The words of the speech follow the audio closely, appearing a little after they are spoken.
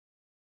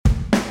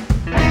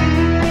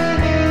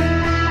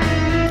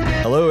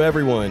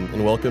everyone,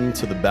 and welcome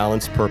to the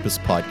Balanced Purpose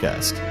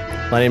Podcast.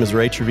 My name is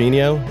Ray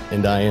Trevino,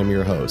 and I am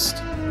your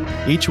host.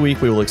 Each week,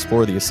 we will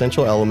explore the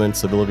essential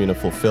elements of living a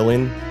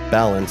fulfilling,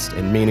 balanced,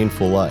 and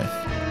meaningful life.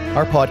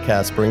 Our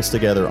podcast brings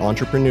together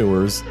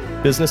entrepreneurs,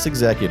 business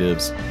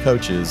executives,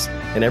 coaches,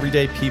 and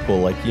everyday people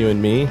like you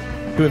and me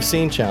who have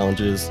seen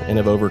challenges and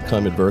have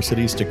overcome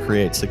adversities to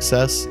create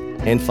success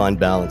and find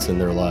balance in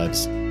their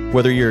lives.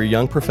 Whether you're a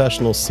young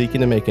professional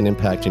seeking to make an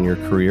impact in your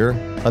career,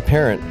 a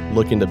parent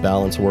looking to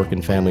balance work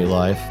and family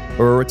life,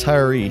 or a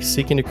retiree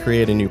seeking to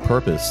create a new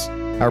purpose,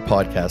 our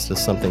podcast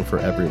is something for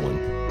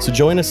everyone. So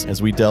join us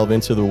as we delve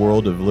into the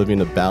world of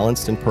living a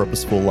balanced and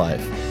purposeful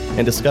life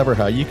and discover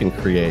how you can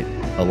create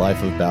a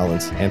life of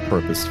balance and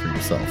purpose for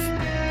yourself.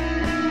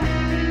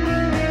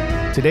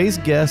 Today's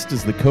guest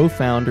is the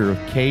co-founder of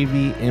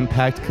KV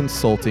Impact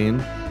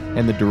Consulting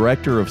and the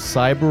director of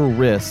cyber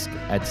risk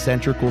at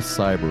Centrical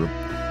Cyber.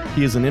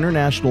 He is an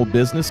international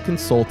business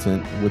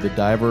consultant with a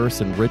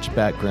diverse and rich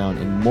background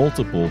in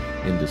multiple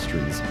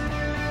industries.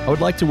 I would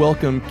like to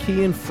welcome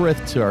Kyan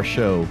Frith to our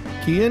show.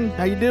 Kyan,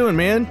 how you doing,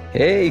 man?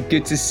 Hey,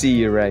 good to see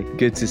you, Ray.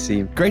 Good to see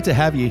you. Great to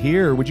have you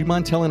here. Would you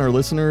mind telling our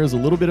listeners a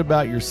little bit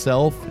about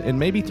yourself and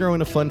maybe throw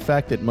in a fun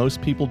fact that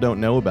most people don't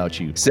know about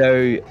you?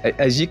 So,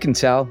 as you can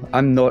tell,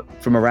 I'm not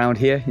from around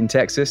here in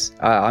Texas.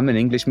 I'm an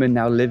Englishman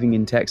now living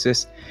in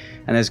Texas.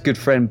 And as good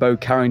friend Bo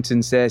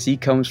Carrington says, he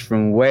comes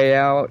from way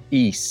out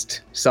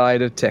east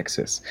side of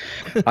Texas.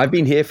 I've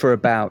been here for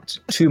about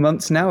 2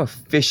 months now,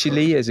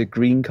 officially as a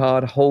green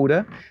card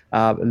holder.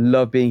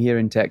 Love being here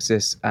in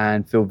Texas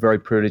and feel very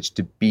privileged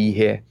to be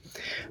here.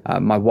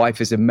 My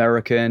wife is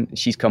American.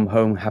 She's come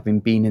home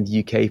having been in the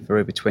UK for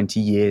over 20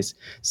 years.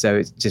 So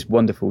it's just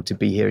wonderful to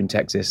be here in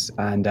Texas.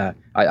 And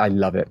I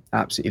love it.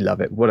 Absolutely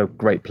love it. What a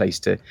great place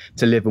to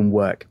live and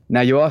work. Now,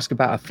 you ask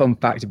about a fun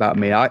fact about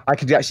me. I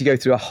could actually go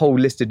through a whole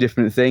list of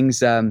different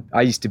things.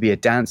 I used to be a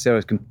dancer. I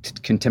was a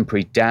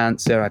contemporary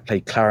dancer. I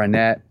played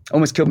clarinet.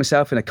 Almost killed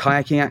myself in a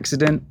kayaking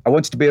accident. I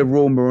wanted to be a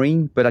Royal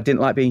Marine, but I didn't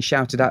like being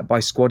shouted at by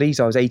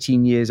squaddies. I was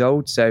 18 years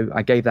old, so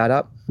I gave that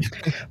up.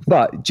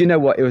 But do you know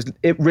what? It was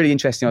really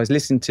interesting. I was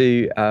listening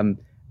to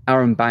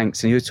Aaron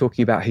Banks, and he was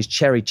talking about his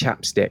cherry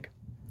chapstick.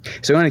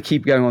 So I'm going to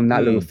keep going on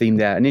that little theme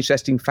there. An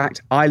interesting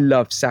fact, I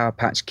love Sour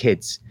Patch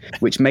Kids,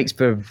 which makes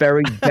for a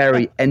very,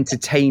 very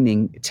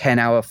entertaining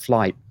 10-hour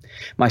flight.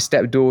 My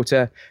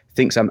stepdaughter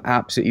thinks I'm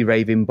absolutely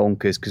raving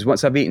bonkers because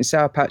once I've eaten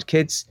Sour Patch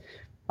Kids,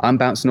 I'm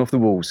bouncing off the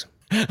walls.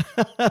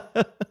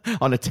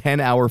 On a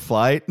 10-hour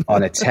flight?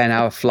 On a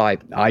 10-hour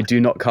flight. I do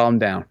not calm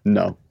down.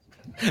 No.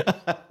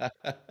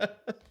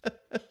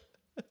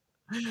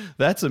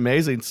 That's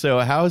amazing. So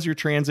how has your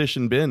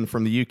transition been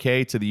from the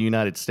UK to the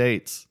United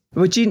States?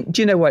 Well, do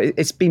you know what?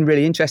 It's been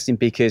really interesting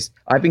because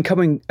I've been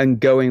coming and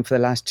going for the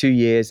last 2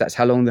 years. That's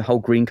how long the whole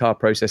green card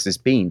process has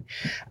been.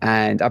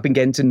 And I've been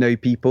getting to know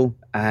people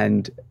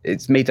and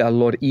it's made it a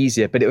lot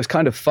easier. But it was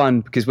kind of fun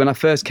because when I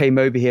first came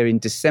over here in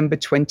December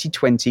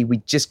 2020, we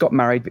just got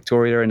married,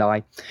 Victoria and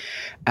I.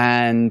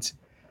 And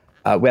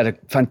we had a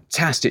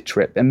fantastic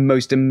trip and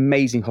most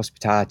amazing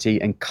hospitality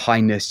and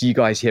kindness. You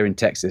guys here in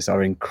Texas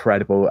are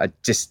incredible. I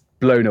just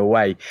blown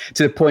away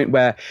to the point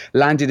where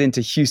landed into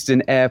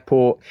Houston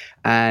airport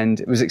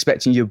and was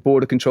expecting your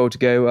border control to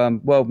go,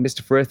 well,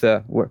 Mr. Frith,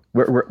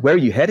 where are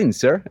you heading,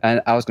 sir?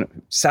 And I was going to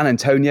San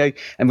Antonio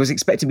and was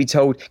expected to be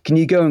told, can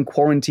you go and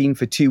quarantine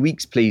for 2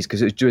 weeks, please?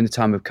 Because it was during the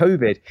time of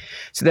COVID.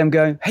 So them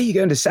going, hey, you're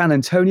going to San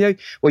Antonio?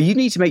 Well, you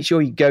need to make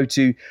sure you go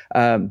to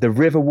the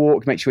river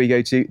walk, make sure you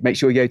go to.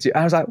 And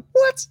I was like,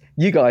 what?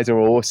 You guys are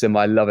awesome.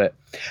 I love it.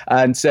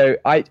 And so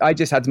I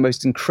just had the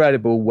most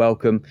incredible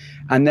welcome.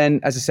 And then,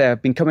 as I say,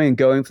 I've been coming and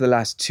going for the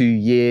last 2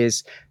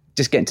 years,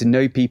 just getting to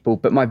know people.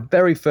 But my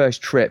very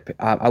first trip,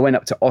 I went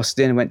up to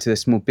Austin, went to the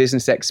Small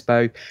Business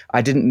Expo.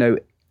 I didn't know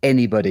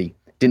anybody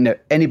in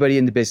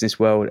the business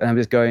world. And I'm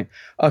just going,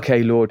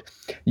 okay, Lord,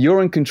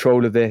 you're in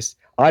control of this.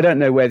 I don't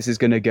know where this is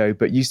going to go,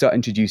 but you start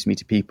introducing me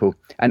to people.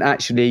 And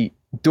actually,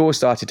 doors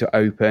started to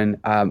open.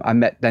 I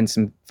met then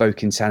some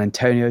folk in San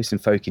Antonio, some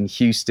folk in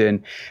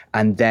Houston,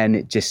 and then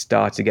it just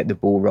started to get the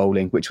ball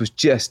rolling, which was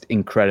just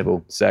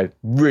incredible. So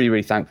really,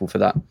 really thankful for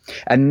that.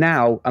 And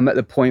now I'm at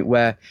the point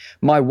where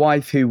my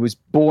wife, who was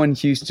born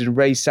Houston,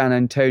 raised San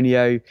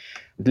Antonio,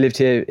 lived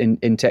here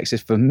in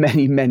Texas for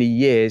many, many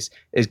years,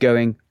 is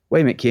going,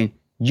 wait a minute, Kyan,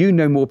 you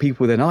know more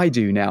people than I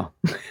do now.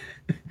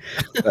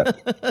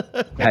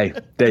 But, hey,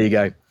 there you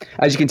go.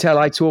 As you can tell,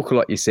 I talk a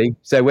lot, you see.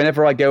 So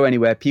whenever I go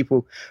anywhere,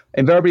 people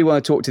invariably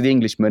want to talk to the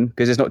Englishman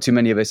because there's not too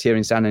many of us here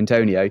in San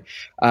Antonio.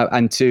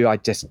 And two, I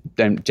just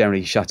don't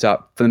generally shut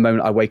up from the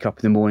moment I wake up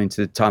in the morning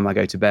to the time I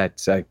go to bed.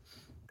 So,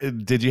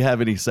 did you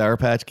have any Sour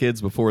Patch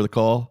Kids before the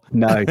call?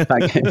 No,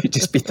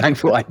 just be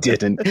thankful I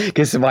didn't,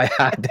 because if I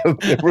had, there would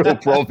be a real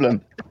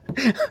problem.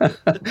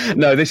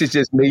 No, this is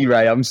just me,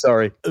 Ray. I'm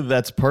sorry.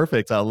 That's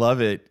perfect. I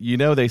love it. You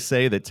know, they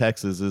say that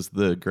Texas is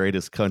the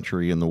greatest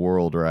country in the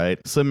world, right?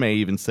 Some may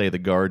even say the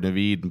Garden of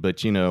Eden,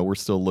 but you know, we're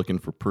still looking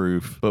for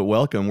proof. But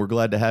welcome. We're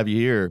glad to have you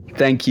here.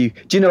 Thank you.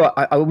 Do you know what?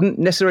 I wouldn't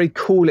necessarily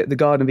call it the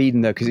Garden of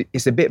Eden, though, because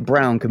it's a bit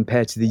brown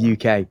compared to the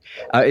UK.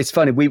 It's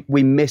funny.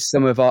 We miss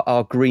some of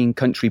our green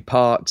country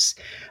parts.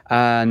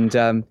 And,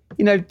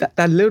 you know,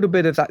 that little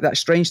bit of that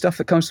strange stuff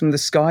that comes from the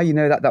sky, you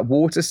know, that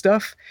water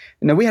stuff.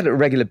 You know, we had it on a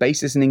regular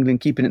basis in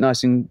England, keeping it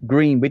nice and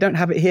green. We don't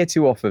have it here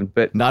too often,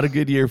 but not a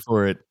good year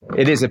for it.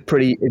 It is a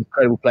pretty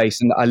incredible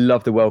place, and I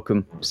love the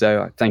welcome.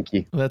 So thank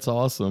you. That's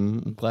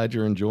awesome. I'm glad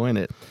you're enjoying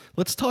it.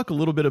 Let's talk a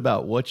little bit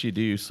about what you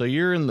do. So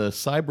you're in the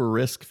cyber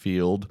risk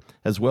field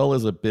as well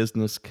as a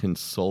business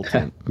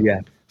consultant. Yeah.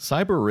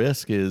 Cyber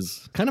risk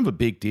is kind of a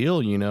big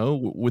deal, you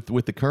know,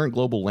 with the current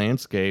global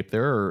landscape.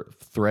 There are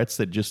threats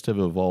that just have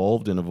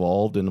evolved and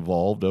evolved and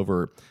evolved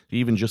over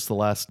even just the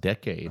last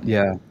decade.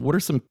 Yeah. What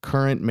are some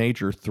current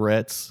major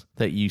threats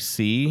that you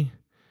see,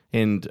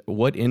 and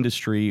what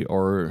industry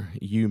are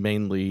you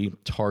mainly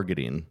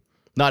targeting?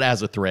 Not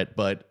as a threat,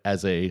 but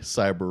as a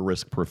cyber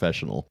risk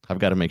professional. I've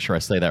got to make sure I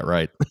say that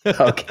right.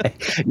 Okay.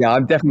 Yeah,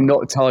 I'm definitely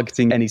not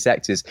targeting any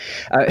sectors.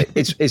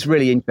 It's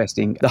really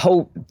interesting. The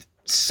whole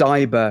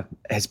cyber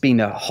has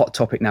been a hot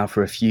topic now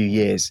for a few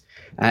years,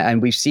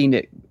 and we've seen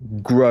it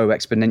grow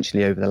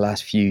exponentially over the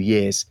last few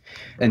years.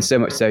 And so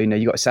much so, you know,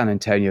 you got San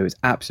Antonio as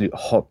absolute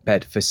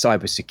hotbed for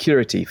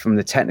cybersecurity from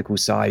the technical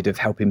side of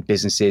helping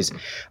businesses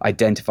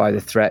identify the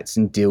threats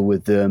and deal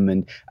with them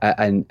and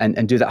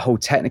do that whole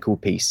technical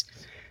piece.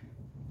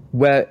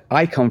 Where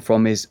I come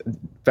from is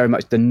very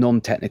much the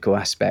non-technical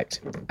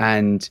aspect,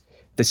 and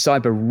the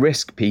cyber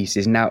risk piece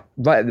is now,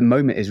 right at the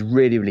moment, is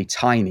really, really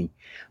tiny,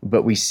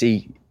 but we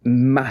see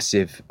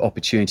massive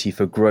opportunity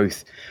for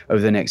growth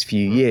over the next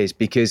few years,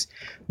 because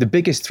the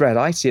biggest threat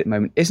I see at the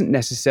moment isn't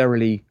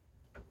necessarily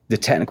the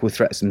technical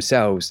threats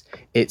themselves.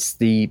 It's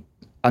the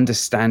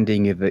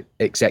understanding of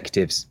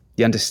executives,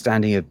 the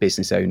understanding of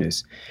business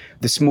owners,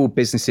 the small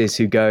businesses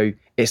who go,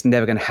 it's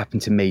never going to happen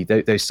to me,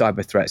 those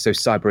cyber threats,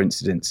 those cyber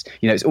incidents,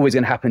 you know, it's always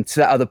going to happen to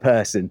that other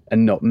person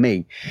and not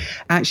me.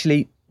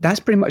 Actually, that's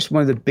pretty much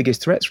one of the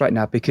biggest threats right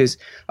now, because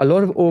a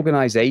lot of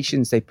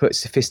organizations, they put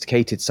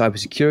sophisticated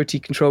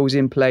cybersecurity controls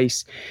in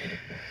place,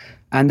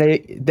 and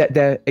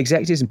their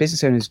executives and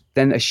business owners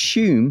then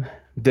assume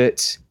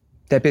that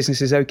their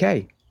business is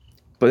okay,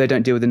 but they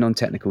don't deal with the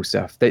non-technical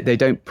stuff. They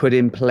don't put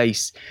in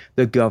place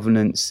the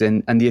governance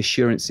and the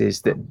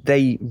assurances that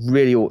they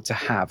really ought to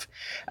have.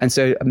 And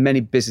so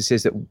many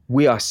businesses that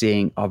we are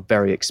seeing are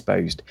very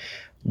exposed.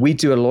 We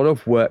do a lot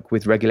of work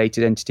with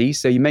regulated entities.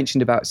 So you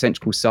mentioned about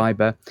Centrical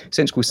Cyber.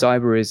 Centrical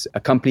Cyber is a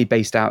company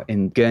based out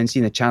in Guernsey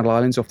in the Channel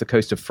Islands off the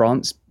coast of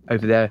France,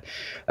 over there,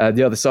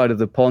 the other side of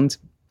the pond.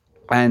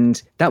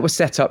 And that was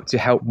set up to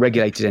help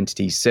regulated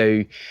entities,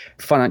 so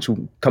financial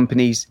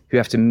companies who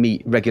have to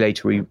meet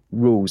regulatory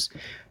rules.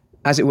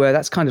 As it were,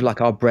 that's kind of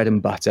like our bread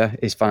and butter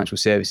is financial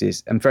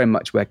services, and very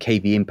much where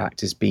KV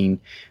Impact has been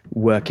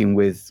working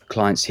with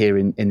clients here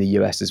in the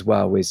US as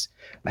well, is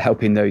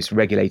helping those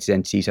regulated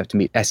entities have to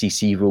meet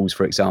SEC rules,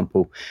 for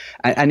example.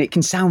 And it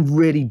can sound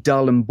really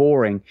dull and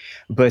boring,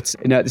 but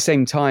you know, at the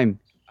same time,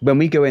 when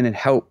we go in and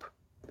help,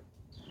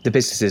 the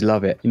businesses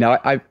love it. You know,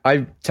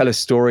 I tell a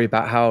story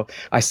about how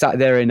I sat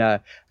there in a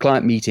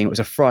client meeting. It was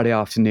a Friday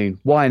afternoon.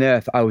 Why on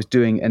earth I was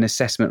doing an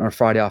assessment on a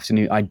Friday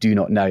afternoon, I do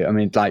not know. I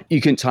mean, like, you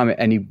couldn't time it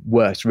any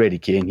worse, really,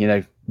 Kyan, you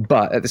know.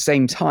 But at the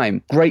same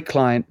time, great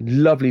client,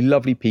 lovely,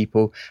 lovely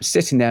people,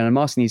 sitting there, and I'm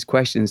asking these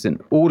questions,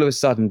 and all of a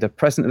sudden, the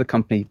president of the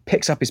company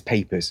picks up his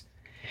papers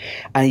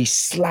and he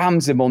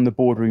slams them on the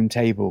boardroom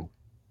table.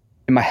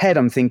 In my head,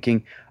 I'm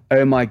thinking,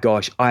 oh my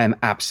gosh, I am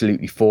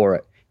absolutely for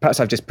it. Perhaps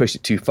I've just pushed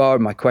it too far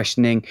in my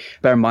questioning.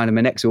 Bear in mind, I'm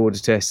an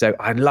ex-auditor, so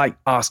I like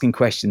asking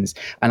questions,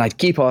 and I'd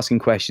keep asking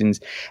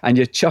questions. And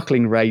you're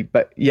chuckling, Ray,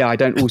 but yeah, I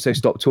don't also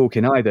stop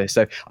talking either.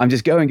 So I'm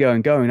just going.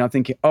 I'm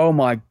thinking, oh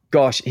my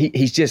gosh,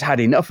 he's just had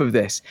enough of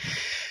this.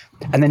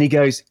 And then he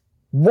goes,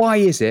 why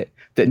is it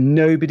that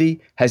nobody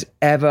has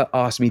ever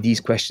asked me these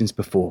questions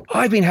before?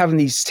 I've been having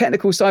these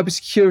technical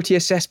cybersecurity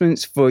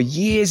assessments for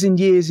years and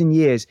years and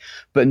years,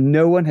 but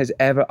no one has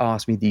ever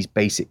asked me these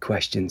basic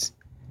questions.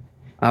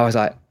 I was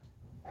like,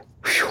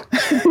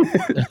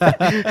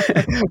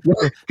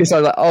 because I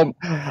was like, oh,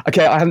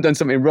 okay, I haven't done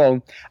something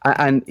wrong.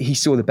 And he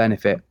saw the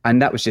benefit, and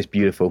that was just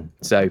beautiful.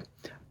 So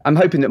I'm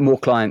hoping that more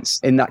clients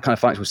in that kind of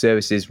financial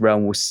services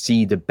realm will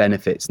see the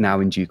benefits now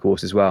in due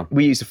course as well.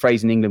 We use the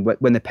phrase in England,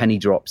 when the penny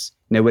drops,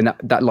 you know, when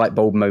that light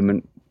bulb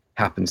moment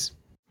happens.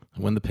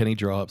 When the penny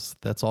drops.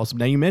 That's awesome.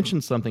 Now, you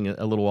mentioned something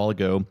a little while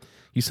ago.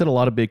 You said a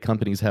lot of big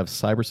companies have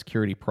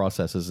cybersecurity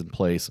processes in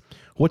place.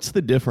 What's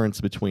the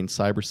difference between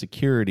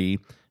cybersecurity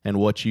and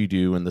what you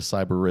do in the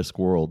cyber risk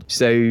world?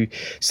 So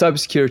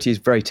cybersecurity is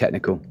very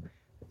technical.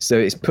 So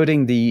it's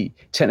putting the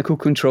technical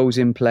controls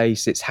in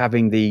place. It's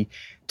having the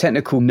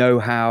technical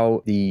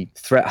know-how, the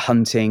threat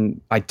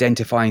hunting,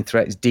 identifying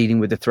threats, dealing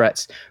with the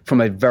threats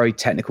from a very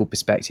technical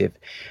perspective.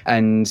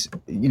 And,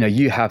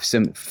 you have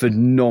some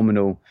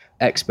phenomenal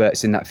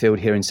experts in that field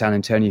here in San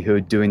Antonio who are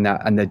doing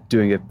that, and they're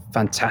doing a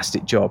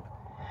fantastic job.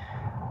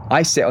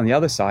 I sit on the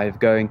other side of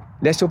going,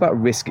 let's talk about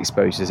risk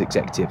exposures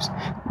executives.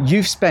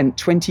 You've spent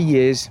 20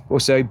 years or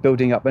so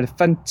building up a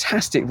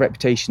fantastic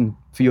reputation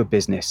for your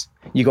business.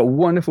 You've got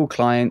wonderful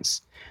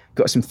clients,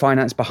 got some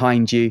finance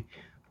behind you,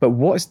 but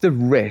what's the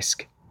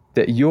risk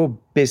that your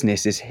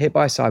business is hit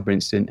by a cyber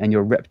incident and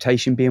your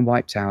reputation being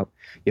wiped out,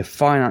 your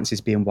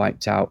finances being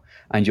wiped out,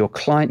 and your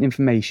client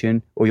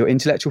information or your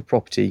intellectual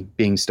property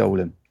being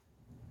stolen?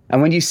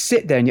 And when you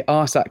sit there and you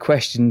ask that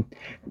question,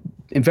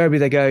 invariably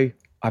they go,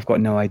 I've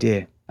got no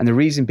idea. And the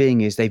reason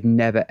being is they've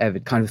never ever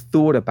kind of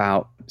thought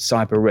about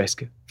cyber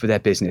risk for their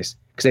business,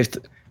 because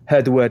they've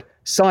heard the word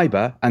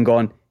cyber and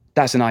gone,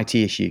 that's an IT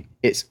issue.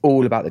 It's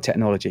all about the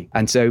technology.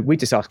 And so we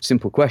just asked a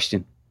simple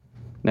question.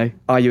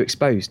 Are you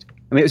exposed?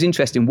 I mean, it was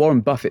interesting.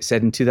 Warren Buffett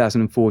said in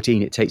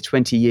 2014, it takes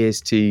 20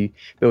 years to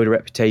build a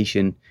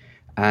reputation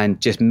and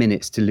just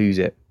minutes to lose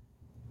it.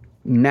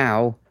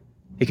 Now,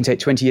 it can take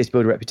 20 years to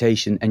build a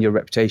reputation, and your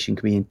reputation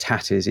can be in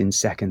tatters in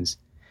seconds.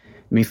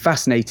 I mean,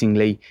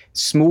 fascinatingly,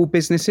 small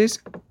businesses,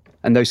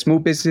 and those small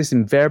businesses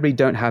invariably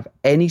don't have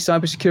any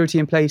cybersecurity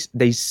in place.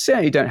 They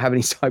certainly don't have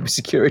any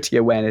cybersecurity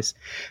awareness.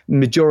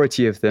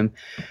 Majority of them,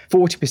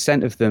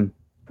 40% of them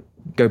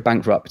go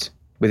bankrupt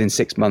within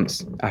 6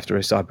 months after a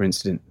cyber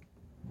incident.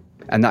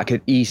 And that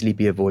could easily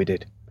be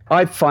avoided.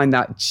 I find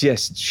that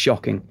just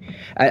shocking.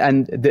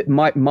 And that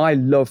my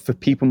love for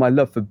people, my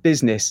love for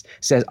business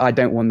says I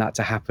don't want that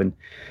to happen.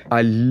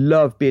 I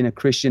love being a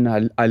Christian.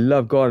 I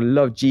love God. I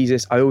love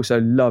Jesus. I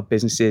also love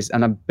businesses,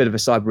 and I'm a bit of a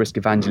cyber risk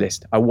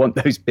evangelist. I want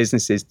those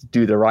businesses to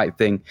do the right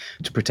thing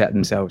to protect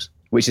themselves,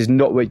 which is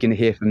not what you're going to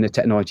hear from the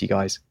technology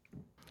guys.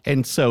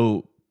 And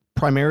so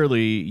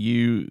primarily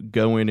you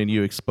go in and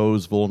you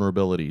expose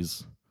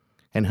vulnerabilities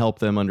and help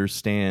them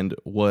understand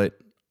what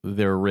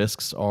their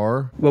risks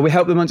are? Well, we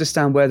help them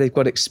understand where they've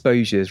got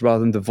exposures rather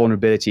than the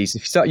vulnerabilities.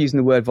 If you start using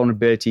the word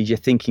vulnerabilities, you're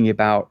thinking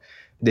about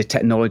the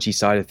technology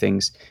side of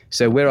things.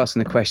 So we're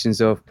asking the questions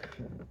of,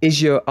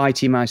 is your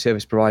IT managed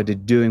service provider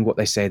doing what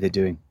they say they're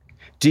doing?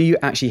 Do you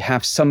actually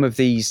have some of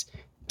these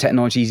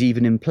technologies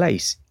even in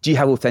place? Do you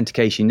have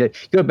authentication? You've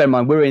got to bear in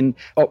mind, we're in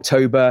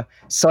October,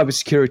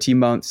 cybersecurity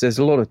months. There's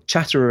a lot of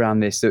chatter around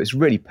this, so it's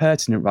really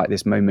pertinent right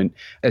this moment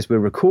as we're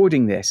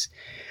recording this.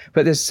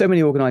 But there's so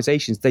many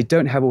organizations, they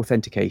don't have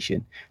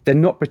authentication. They're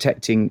not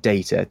protecting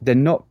data. They're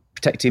not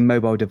protecting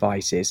mobile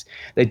devices.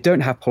 They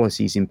don't have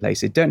policies in place.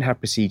 They don't have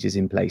procedures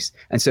in place.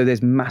 And so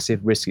there's massive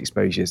risk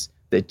exposures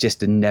that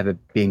just are never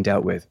being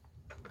dealt with.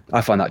 I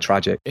find that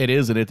tragic. It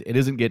is, and it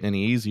isn't getting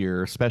any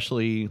easier,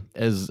 especially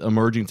as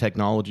emerging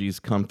technologies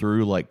come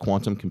through like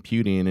quantum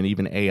computing and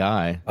even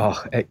AI.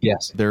 Oh,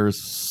 yes.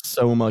 There's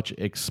so much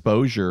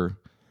exposure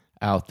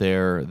out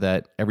there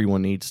that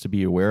everyone needs to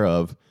be aware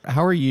of.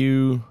 How are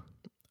you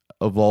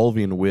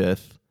evolving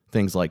with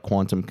things like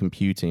quantum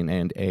computing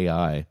and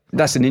AI?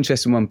 That's an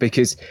interesting one,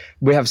 because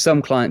we have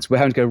some clients, we're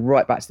having to go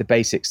right back to the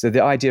basics. So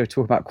the idea of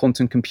talking about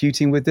quantum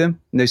computing with them,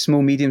 those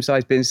small,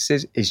 medium-sized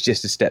businesses, is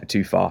just a step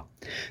too far.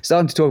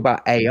 Starting to talk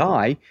about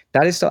AI,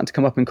 that is starting to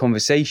come up in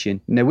conversation.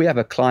 We have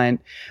a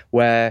client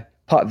where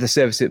part of the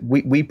service that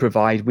we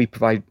provide,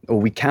 or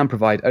we can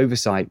provide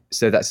oversight.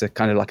 So that's a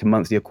kind of like a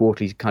monthly or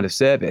quarterly kind of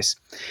service.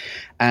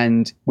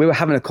 And we were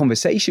having a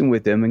conversation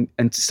with them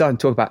and starting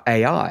to talk about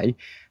AI.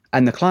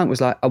 And the client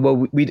was like, oh, well,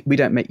 we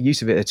don't make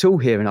use of it at all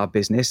here in our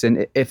business.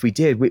 And if we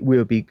did, we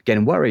would be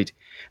getting worried.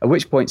 At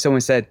which point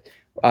someone said,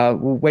 well,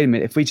 wait a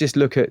minute, if we just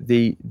look at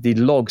the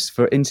logs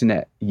for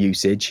internet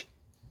usage,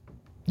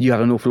 you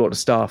have an awful lot of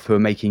staff who are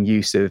making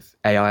use of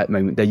AI at the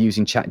moment. They're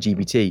using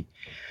ChatGPT.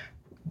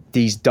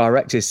 These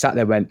directors sat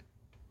there and went,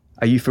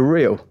 are you for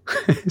real?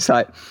 It's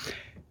like,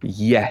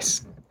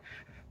 yes.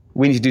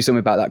 We need to do something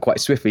about that quite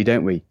swiftly,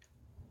 don't we?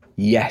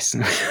 Yes.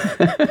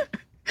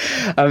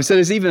 So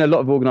there's even a lot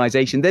of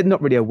organizations, they're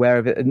not really aware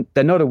of it. And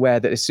they're not aware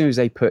that as soon as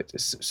they put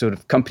sort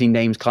of company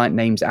names, client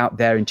names out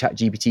there in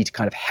ChatGPT to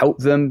kind of help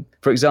them,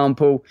 for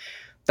example,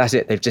 that's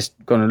it. They've just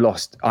gone and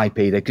lost IP.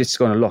 They've just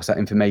gone and lost that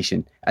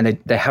information. And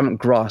they haven't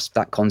grasped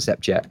that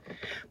concept yet.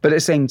 But at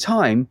the same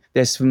time,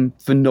 there's some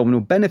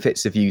phenomenal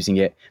benefits of using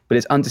it, but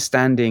it's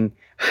understanding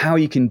how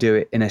you can do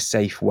it in a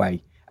safe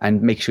way and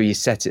make sure you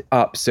set it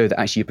up so that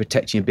actually you're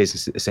protecting your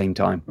business at the same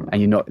time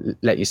and you're not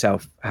let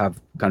yourself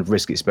have kind of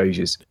risk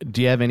exposures.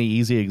 Do you have any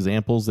easy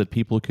examples that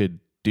people could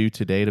do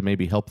today to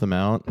maybe help them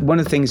out? One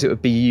of the things that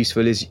would be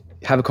useful is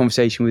have a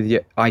conversation with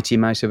your IT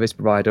managed service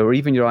provider or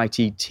even your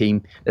IT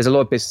team. There's a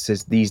lot of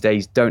businesses these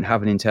days don't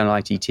have an internal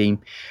IT team,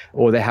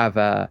 or they have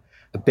a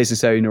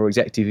business owner or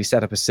executive who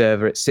set up a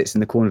server. It sits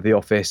in the corner of the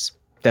office.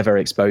 They're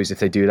very exposed if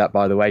they do that,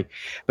 by the way.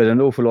 But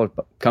an awful lot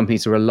of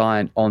companies are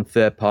reliant on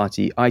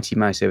third-party IT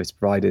managed service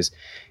providers.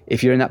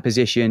 If you're in that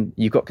position,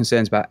 you've got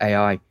concerns about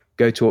AI,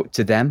 go talk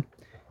to them.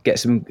 get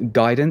some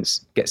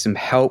guidance, get some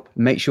help,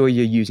 make sure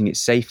you're using it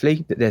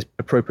safely, that there's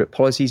appropriate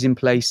policies in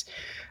place,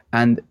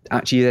 and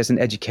actually there's an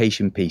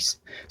education piece.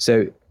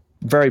 So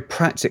very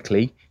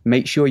practically,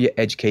 make sure you're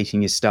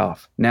educating your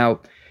staff. Now,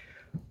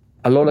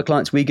 a lot of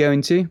clients we go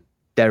into,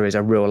 there is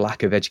a real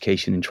lack of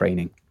education and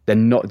training. They're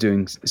not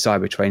doing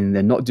cyber training.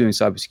 They're not doing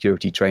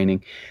cybersecurity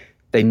training.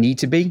 They need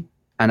to be.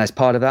 And as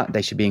part of that,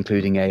 they should be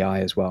including AI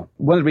as well.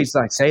 One of the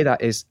reasons I say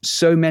that is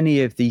so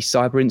many of these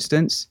cyber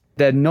incidents,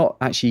 they're not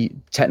actually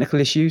technical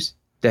issues.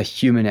 They're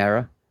human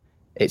error.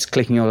 It's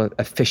clicking on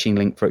a phishing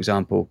link, for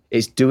example.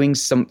 It's doing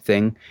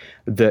something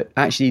that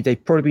actually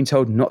they've probably been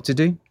told not to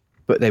do,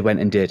 but they went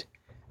and did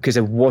because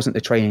there wasn't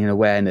the training and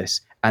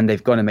awareness, and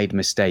they've gone and made a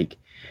mistake.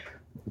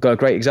 Got a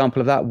great example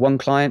of that. One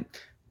client,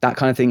 that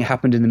kind of thing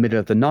happened in the middle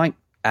of the night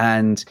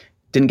and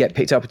didn't get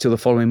picked up until the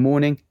following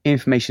morning.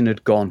 Information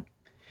had gone.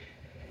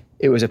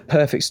 It was a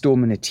perfect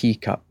storm in a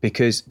teacup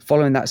because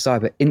following that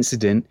cyber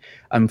incident,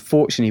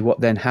 unfortunately, what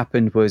then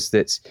happened was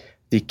that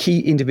the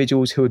key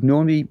individuals who would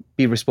normally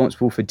be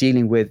responsible for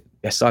dealing with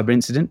a cyber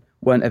incident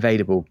weren't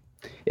available.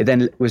 It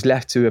then was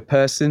left to a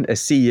person, a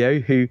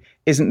CEO, who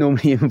isn't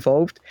normally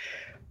involved,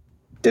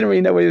 didn't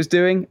really know what he was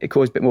doing. It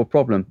caused a bit more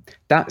problem.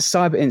 That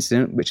cyber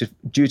incident, which is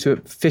due to a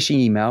phishing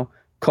email,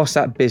 cost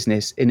that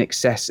business in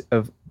excess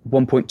of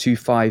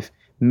 $1.25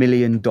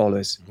 million.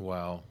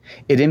 Wow.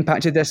 It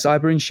impacted their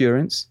cyber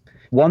insurance.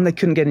 One, they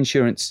couldn't get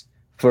insurance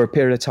for a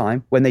period of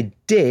time. When they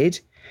did,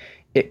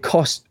 it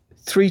cost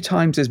 3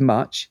 times as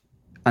much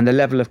and the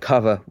level of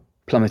cover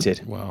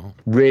plummeted. Wow.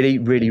 Really,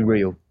 really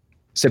real.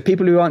 So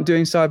people who aren't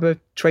doing cyber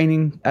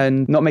training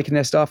and not making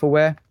their staff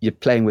aware, you're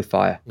playing with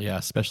fire. Yeah,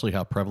 especially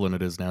how prevalent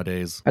it is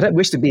nowadays. I don't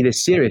wish to be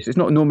this serious. It's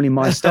not normally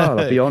my style,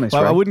 I'll be honest.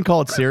 Well, right? I wouldn't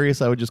call it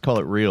serious. I would just call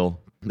it real.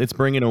 It's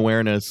bringing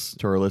awareness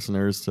to our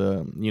listeners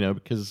to,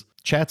 because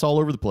chat's all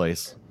over the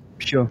place.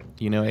 Sure.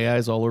 AI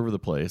is all over the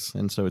place.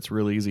 And so it's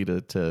really easy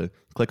to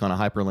click on a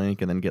hyperlink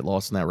and then get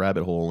lost in that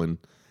rabbit hole. And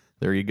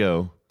there you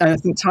go. And I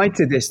think tied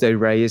to this, though,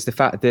 Ray, is the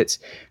fact that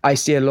I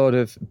see a lot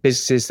of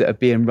businesses that are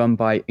being run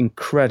by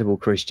incredible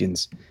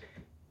Christians.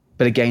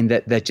 But again,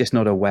 that they're just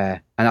not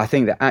aware. And I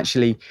think that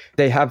actually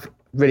they have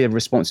really a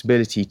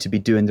responsibility to be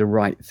doing the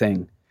right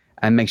thing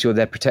and make sure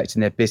they're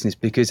protecting their business,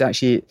 because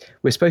actually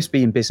we're supposed to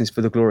be in business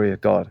for the glory of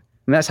God.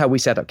 And that's how we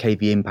set up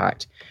KV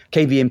Impact.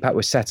 KV Impact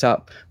was set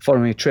up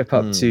following a trip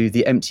up to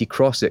the Empty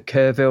Cross at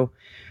Kerrville.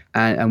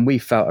 And we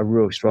felt a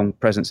real strong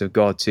presence of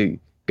God to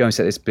go and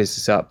set this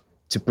business up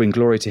to bring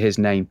glory to his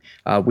name.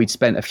 We'd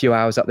spent a few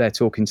hours up there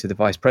talking to the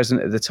vice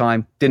president at the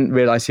time. Didn't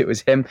realize it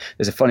was him.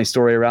 There's a funny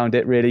story around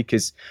it, really,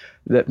 because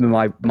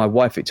my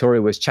wife,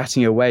 Victoria, was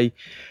chatting away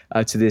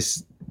to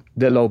this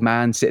little old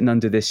man sitting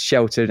under this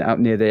shelter out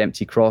near the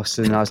Empty Cross.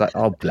 And I was like,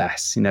 oh,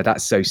 bless,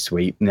 that's so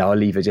sweet. I'll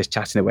leave her just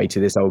chatting away to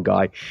this old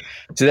guy.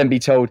 To then be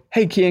told,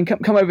 hey, Kyan,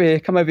 come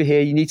over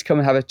here. You need to come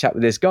and have a chat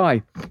with this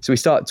guy. So we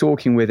start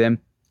talking with him.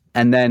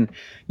 And then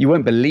you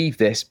won't believe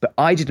this, but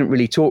I didn't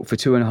really talk for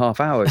 2.5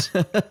 hours.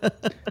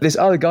 This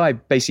other guy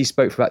basically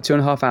spoke for about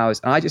 2.5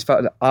 hours. And I just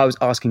felt that I was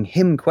asking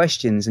him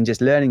questions and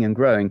just learning and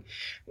growing.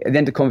 At the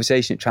end of the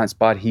conversation, it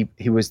transpired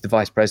he was the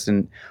vice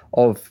president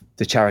of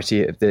the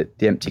charity of the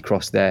Empty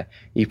Cross there.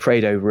 He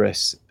prayed over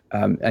us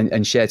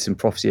and shared some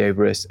prophecy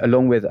over us,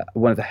 along with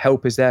one of the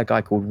helpers there, a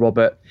guy called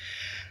Robert.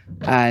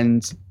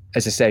 And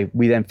as I say,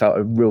 we then felt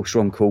a real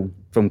strong call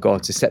from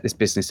God to set this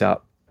business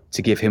up,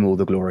 to give him all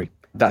the glory.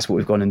 That's what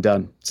we've gone and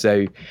done.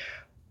 So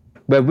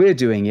where we're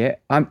doing it,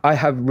 I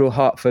have a real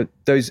heart for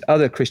those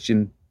other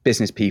Christian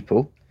business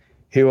people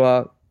who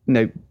are,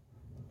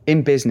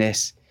 in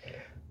business,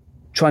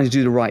 trying to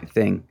do the right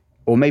thing.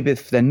 Or maybe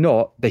if they're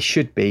not, they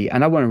should be.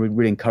 And I want to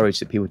really encourage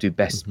that people do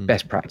best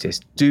practice,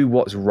 do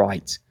what's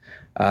right,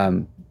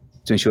 to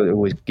ensure that we're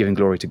always giving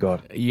glory to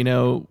God.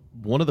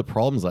 One of the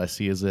problems I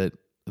see is that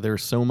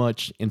there's so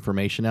much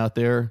information out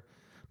there,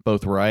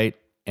 both right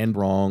and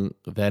wrong,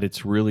 that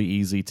it's really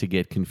easy to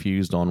get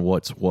confused on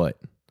what's what.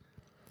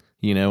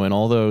 And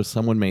although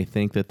someone may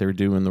think that they're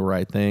doing the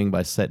right thing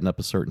by setting up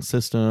a certain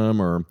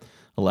system or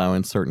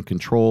allowing certain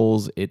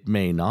controls, it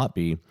may not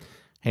be.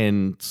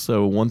 And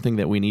so one thing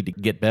that we need to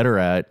get better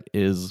at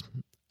is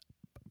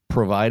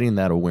providing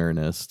that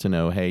awareness to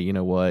know, hey, you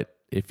know what?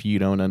 If you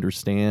don't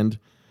understand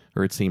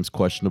or it seems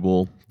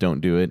questionable, don't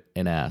do it,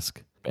 and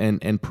ask.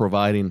 And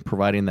providing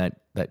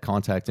that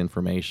contact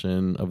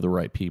information of the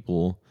right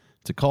people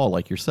to call,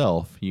 like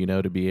yourself,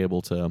 to be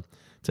able to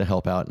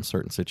help out in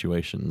certain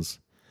situations.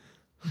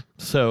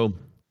 So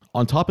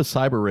on top of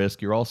cyber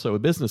risk, you're also a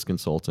business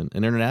consultant,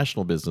 an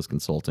international business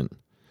consultant.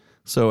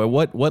 So at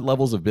what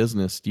levels of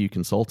business do you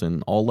consult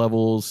in? All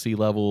levels,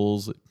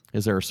 C-levels?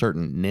 Is there a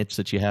certain niche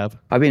that you have?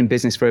 I've been in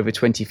business for over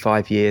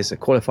 25 years, a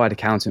qualified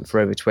accountant for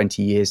over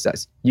 20 years.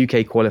 That's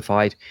UK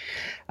qualified.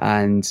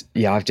 And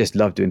yeah, I've just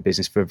loved doing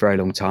business for a very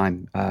long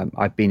time.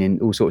 I've been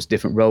in all sorts of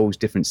different roles,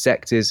 different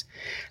sectors.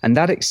 And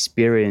that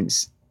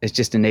experience has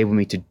just enabled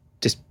me to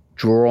just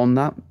draw on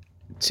that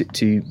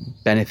to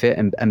benefit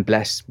and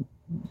bless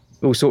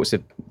all sorts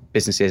of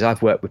businesses.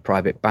 I've worked with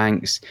private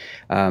banks,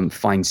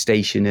 fine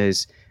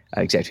stationers,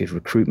 executive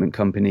recruitment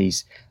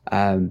companies,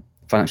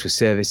 financial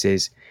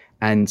services.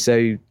 And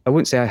so I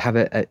wouldn't say I have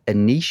a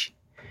niche,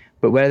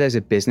 but where there's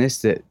a business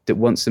that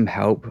wants some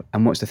help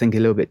and wants to think a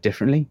little bit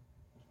differently,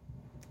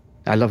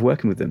 I love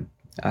working with them.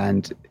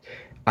 And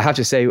I have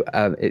to say,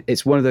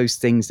 it's one of those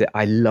things that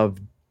I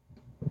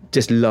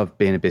just love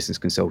being a business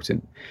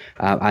consultant.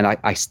 And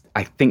I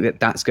think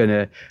that's going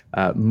to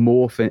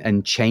morph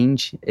and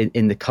change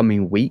in the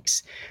coming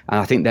weeks. And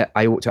I think that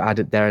I ought to add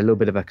there a little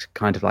bit of a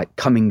kind of like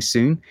coming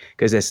soon,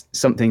 because there's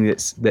something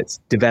that's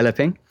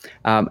developing,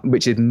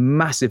 which is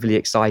massively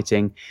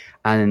exciting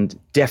and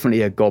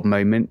definitely a God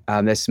moment.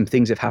 There's some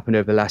things that have happened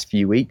over the last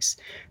few weeks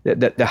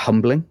that they're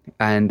humbling,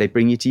 and they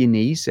bring you to your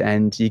knees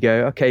and you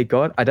go, okay,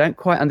 God, I don't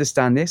quite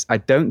understand this. I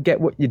don't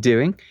get what you're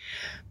doing,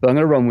 but I'm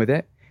going to run with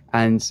it.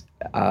 And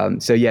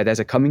so, yeah, there's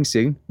a coming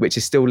soon, which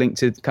is still linked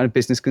to kind of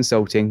business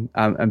consulting,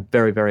 and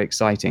very, very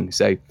exciting.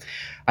 So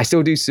I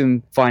still do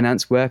some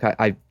finance work.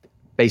 I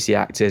basically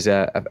act as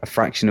a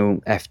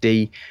fractional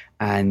FD.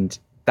 And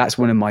that's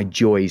one of my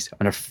joys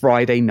on a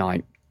Friday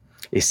night,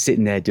 is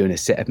sitting there doing a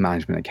set of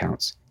management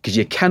accounts, because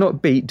you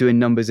cannot beat doing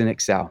numbers in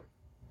Excel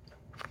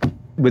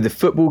with the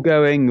football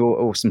going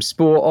or some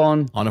sport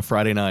on a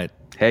Friday night.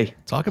 Hey,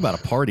 talk about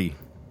a party.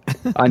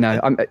 I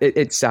know.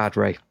 It's sad,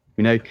 Ray.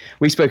 You know,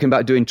 we've spoken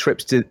about doing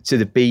trips to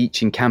the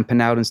beach and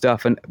camping out and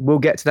stuff, and we'll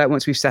get to that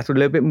once we've settled a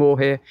little bit more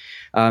here.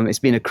 It's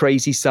been a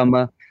crazy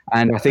summer,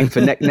 and I think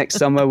for next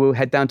summer we'll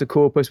head down to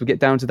Corpus. We'll get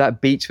down to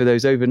that beach for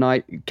those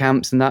overnight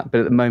camps and that.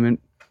 But at the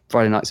moment,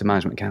 Friday nights are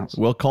management accounts.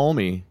 Well, call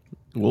me.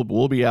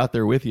 We'll be out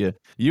there with you.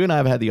 You and I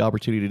have had the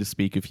opportunity to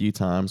speak a few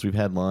times. We've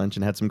had lunch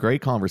and had some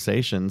great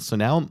conversations. So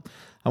now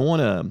I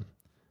want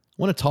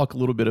to talk a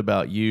little bit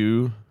about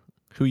you,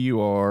 who you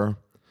are,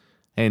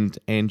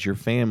 and your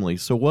family.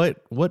 So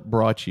what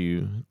brought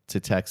you to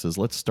Texas?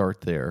 Let's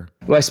start there.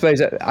 Well, I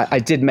suppose I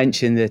did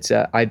mention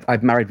that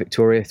I've married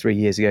Victoria 3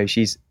 years ago.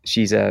 She's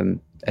a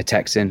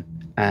Texan,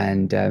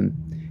 and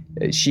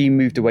she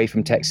moved away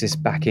from Texas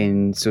back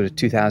in sort of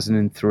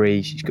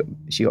 2003.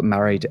 She got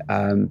married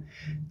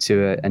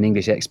to an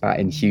English expat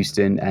in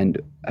Houston,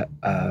 and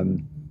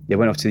they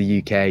went off to the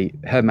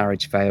UK. Her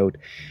marriage failed.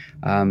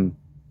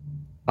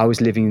 I was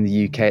living in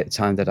the UK at the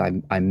time that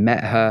I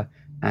met her.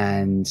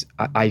 And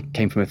I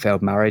came from a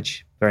failed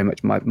marriage, very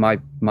much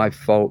my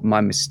fault,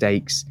 my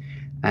mistakes,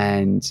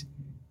 and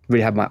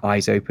really had my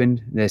eyes open.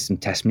 There's some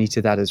testimony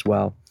to that as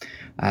well.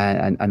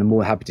 And I'm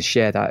more happy to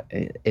share that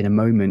in a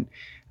moment.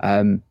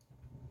 I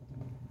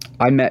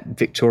met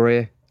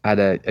Victoria at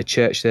a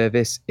church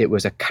service. It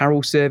was a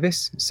carol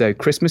service, so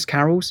Christmas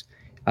carols,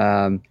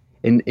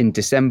 in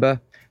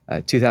December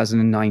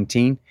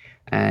 2019.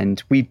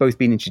 And we'd both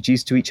been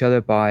introduced to each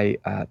other by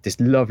this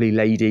lovely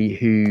lady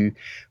who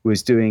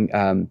was doing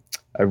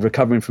a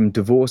recovering from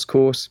divorce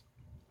course.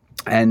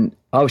 And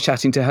I was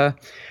chatting to her,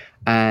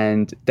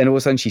 and then all of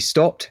a sudden she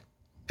stopped.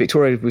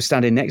 Victoria was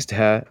standing next to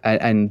her,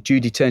 and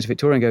Judy turned to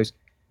Victoria and goes,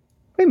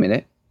 "Wait a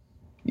minute,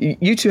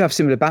 you two have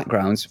similar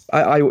backgrounds.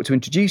 I ought to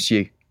introduce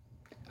you."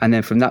 And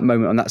then from that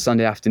moment on that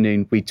Sunday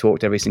afternoon, we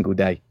talked every single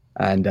day.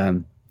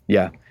 And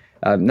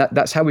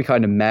that's how we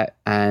kind of met.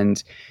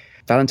 And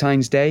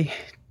Valentine's Day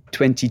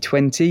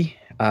 2020,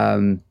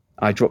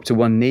 I dropped to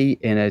one knee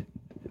in a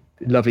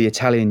lovely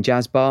Italian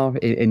jazz bar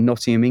in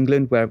Nottingham,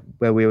 England, where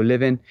we were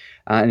living,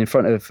 and in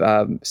front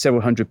of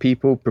several hundred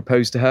people,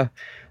 proposed to her,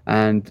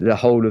 and the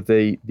whole of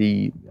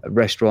the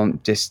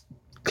restaurant just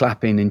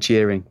clapping and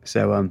cheering.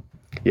 So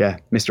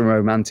Mr.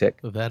 Romantic.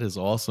 That is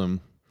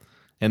awesome.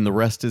 And the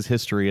rest is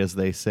history, as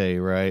they say,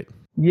 right?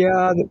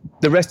 Yeah,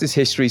 the rest is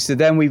history. So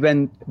then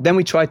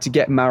we tried to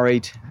get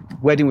married.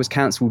 Wedding was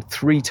cancelled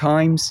 3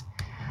 times.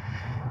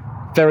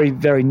 Very,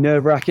 very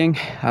nerve-wracking.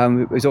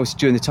 It was obviously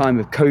during the time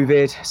of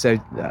COVID, so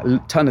a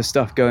ton of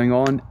stuff going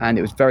on, and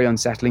it was very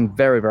unsettling,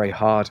 very, very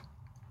hard.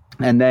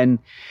 And then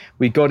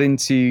we got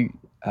into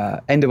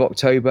end of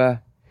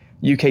October.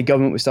 UK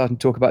government was starting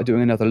to talk about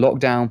doing another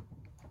lockdown,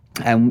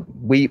 and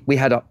we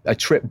had a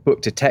trip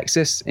booked to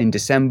Texas in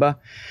December,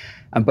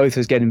 and both of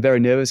us getting very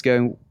nervous,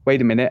 going,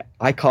 wait a minute,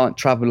 I can't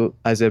travel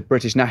as a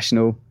British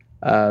national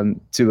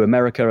to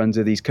America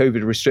under these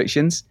COVID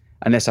restrictions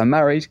unless I'm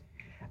married.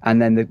 And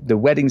then the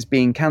wedding's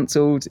being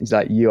cancelled. He's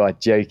like, you are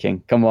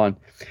joking. Come on.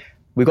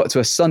 We got to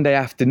a Sunday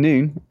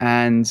afternoon,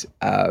 and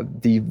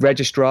the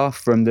registrar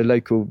from the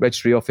local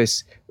registry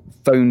office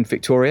phoned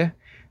Victoria.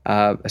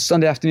 A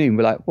Sunday afternoon,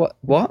 we're like,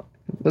 what?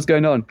 What's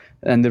going on?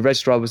 And the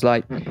registrar was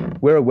like,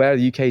 we're aware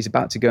the UK is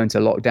about to go into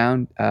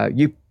lockdown.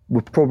 You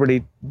would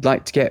probably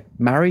like to get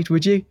married,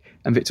 would you?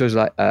 And Victoria's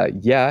like,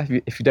 yeah,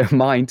 if you don't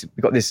mind,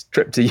 we've got this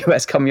trip to the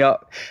US coming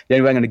up. The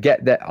only way I'm going to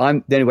get there,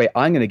 I'm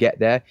going to get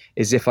there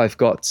is if I've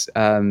got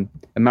a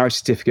marriage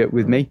certificate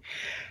with me.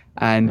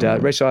 And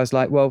Rachel was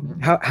like, well,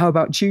 how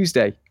about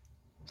Tuesday?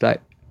 It's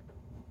like,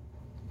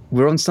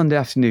 we're on Sunday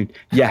afternoon.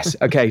 Yes,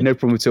 okay, no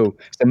problem at all.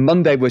 So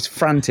Monday was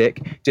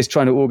frantic, just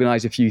trying to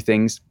organize a few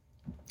things.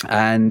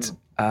 And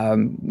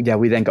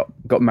we then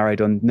got married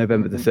on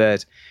November the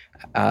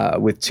 3rd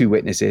with 2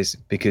 witnesses,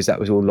 because that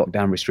was all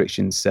lockdown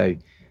restrictions. So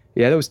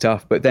yeah, that was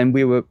tough. But then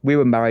we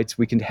were married, so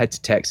we can head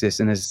to Texas.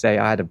 And as I say,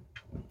 I had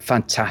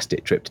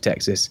fantastic trip to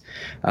Texas.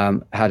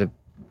 Had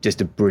just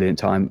a brilliant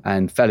time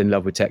and fell in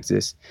love with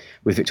Texas,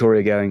 with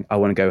Victoria going, I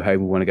want to go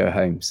home, we want to go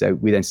home. So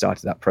we then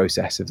started that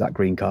process of that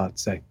green card.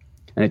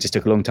 And it just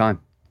took a long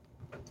time,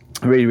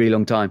 a really, really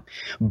long time.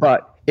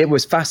 But it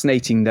was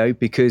fascinating though,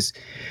 because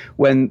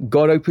when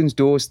God opens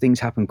doors, things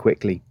happen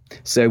quickly.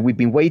 So we've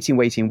been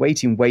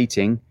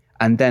waiting.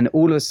 And then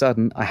all of a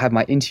sudden I had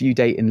my interview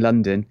date in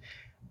London,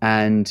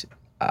 and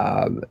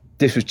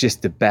this was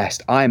just the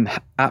best. I'm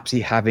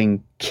absolutely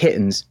having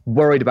kittens,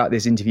 worried about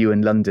this interview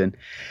in London,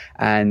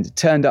 and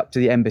turned up to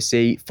the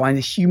embassy, find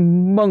a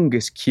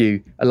humongous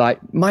queue. Like,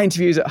 my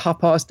interview's at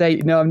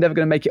 8:30. No, I'm never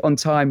going to make it on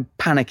time,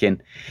 panicking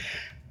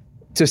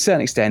to a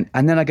certain extent.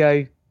 And then I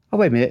go, oh,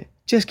 wait a minute,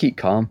 just keep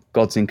calm.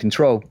 God's in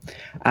control.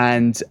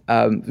 And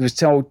was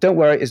told, don't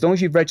worry, as long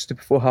as you've registered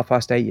before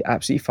 8:30, you're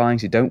absolutely fine.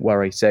 So don't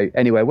worry. So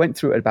anyway, I went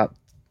through it about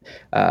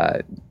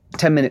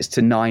 10 minutes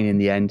to 9 in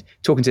the end,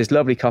 talking to this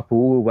lovely couple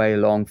all the way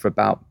along for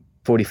about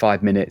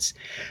 45 minutes.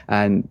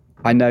 And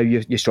I know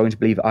you're struggling to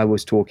believe I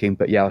was talking,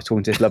 but yeah, I was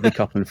talking to this lovely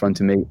couple in front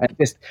of me, and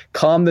just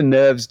calmed the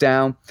nerves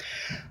down.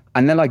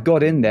 And then I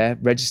got in there,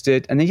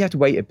 registered, and then you have to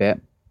wait a bit.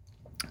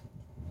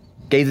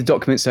 Gave the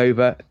documents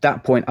over. At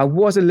that point, I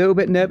was a little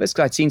bit nervous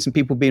because I'd seen some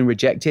people being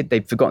rejected.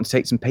 They'd forgotten to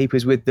take some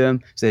papers with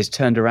them. So they just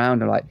turned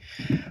around and like,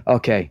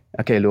 okay,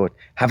 Lord,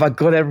 have I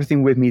got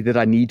everything with me that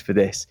I need for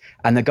this?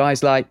 And the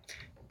guy's like,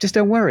 just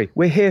don't worry.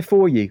 We're here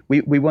for you.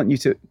 We want you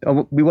to,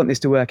 we want this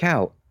to work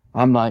out.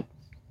 I'm like,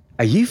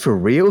 are you for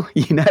real?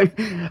 You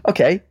know?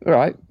 Okay, all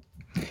right.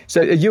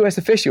 So a US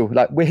official,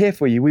 like, we're here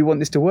for you. We want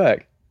this to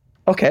work.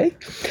 Okay.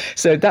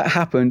 So that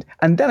happened.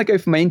 And then I go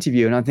for my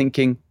interview and I'm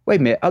thinking, wait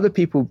a minute, other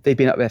people, they've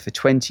been up there for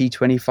 20,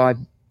 25,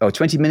 or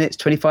 20 minutes,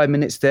 25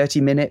 minutes, 30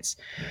 minutes.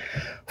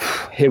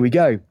 Here we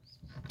go.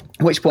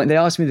 At which point they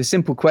asked me the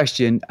simple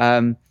question,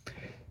 how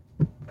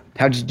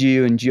did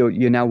you and your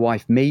now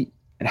wife meet?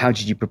 And how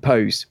did you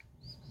propose?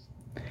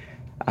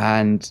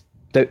 And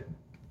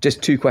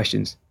just 2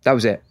 questions. That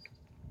was it.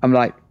 I'm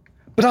like,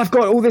 but I've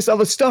got all this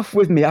other stuff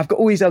with me. I've got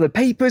all these other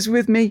papers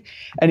with me.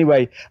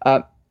 Anyway,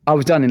 I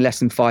was done in less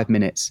than 5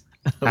 minutes.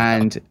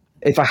 And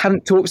if I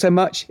hadn't talked so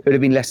much, it would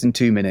have been less than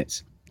 2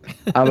 minutes.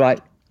 I'm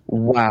like,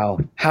 wow,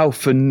 how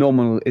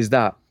phenomenal is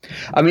that?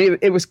 I mean,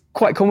 it was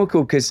quite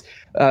comical because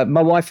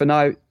my wife and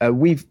I,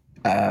 we've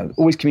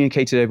always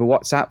communicated over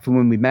WhatsApp from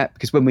when we met,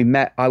 because when we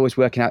met, I was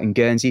working out in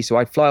Guernsey. So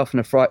I'd fly off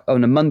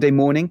on a Monday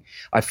morning.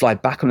 I'd fly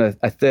back on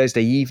a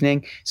Thursday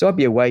evening. So I'd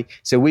be away.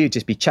 So we would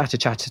just be chatter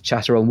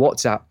on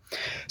WhatsApp.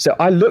 So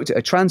I looked at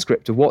a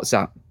transcript of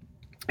WhatsApp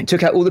and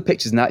took out all the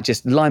pictures and that,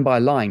 just line by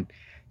line.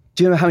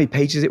 Do you know how many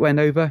pages it went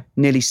over?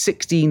 Nearly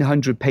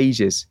 1,600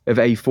 pages of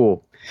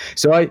A4.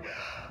 So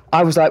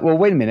I was like, well,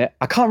 wait a minute.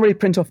 I can't really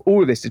print off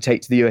all of this to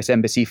take to the US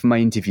Embassy for my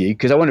interview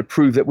because I want to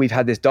prove that we've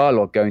had this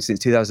dialogue going since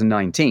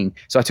 2019.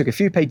 So I took a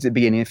few pages at the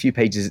beginning, a few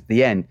pages at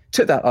the end,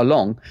 took that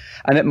along.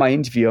 And at my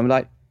interview, I'm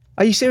like,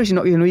 are you seriously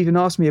not going to even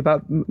ask me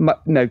about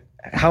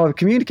how I've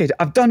communicated?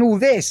 I've done all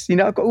this.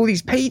 I've got all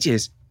these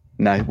pages.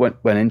 No, weren't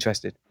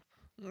interested.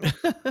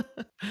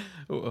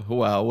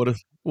 Wow,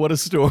 what a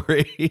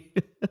story.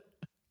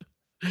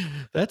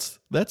 That's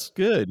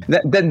good.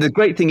 Then the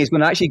great thing is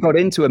when I actually got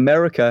into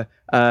America,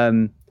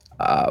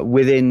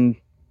 within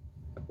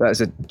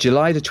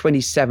July the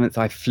 27th,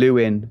 I flew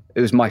in.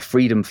 It was my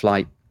freedom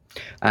flight,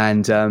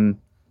 and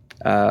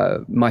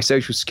my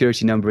social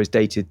security number is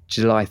dated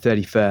July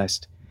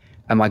 31st,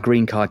 and my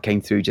green card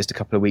came through just a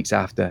couple of weeks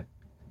after.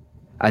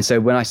 And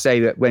so when I say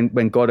that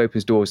when God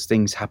opens doors,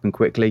 things happen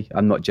quickly,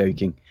 I'm not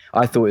joking.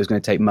 I thought it was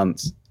going to take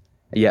months,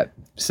 yet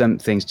some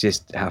things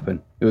just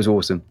happen. It was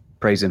awesome.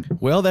 Praise him.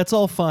 Well, that's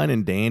all fine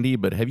and dandy,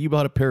 but have you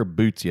bought a pair of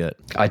boots yet?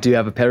 I do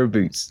have a pair of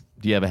boots.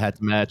 Do you have a hat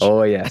to match?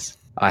 Oh, yes.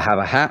 I have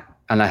a hat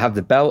and I have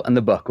the belt and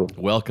the buckle.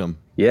 Welcome.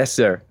 Yes,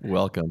 sir.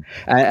 Welcome.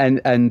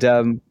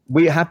 And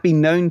we have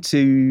been known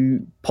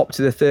to pop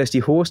to the Thirsty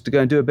Horse to go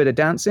and do a bit of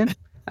dancing.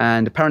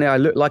 And apparently I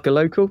look like a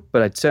local,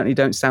 but I certainly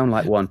don't sound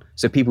like one.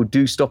 So people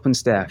do stop and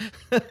stare.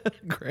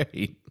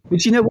 Great.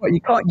 But you know what?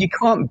 You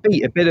can't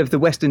beat a bit of the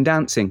Western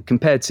dancing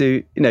compared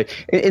to,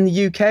 in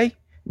the UK,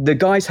 the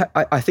guys,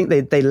 I think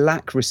they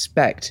lack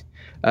respect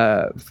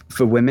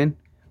for women.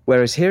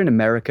 Whereas here in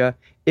America,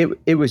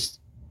 it was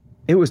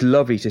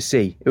lovely to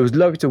see. It was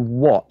lovely to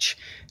watch,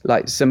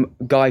 like some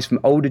guys from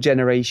older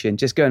generation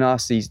just go and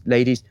ask these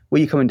ladies, will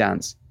you come and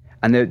dance?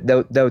 And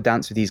they'll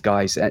dance with these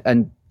guys,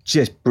 and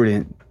just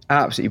brilliant.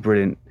 Absolutely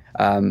brilliant.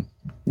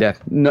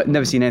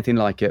 Never seen anything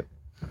like it.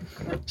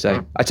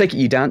 So I take it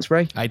you dance,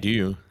 Ray? I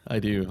do. I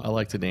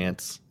like to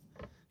dance.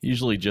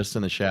 Usually just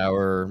in the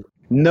shower.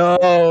 No.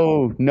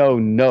 Oh,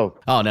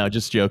 no,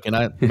 just joking.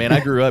 I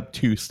grew up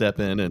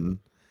two-stepping and,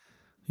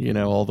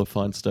 all the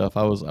fun stuff.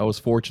 I was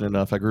fortunate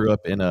enough. I grew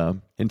up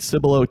in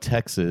Cibolo,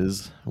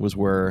 Texas, was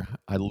where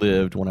I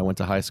lived when I went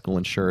to high school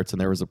in Schertz,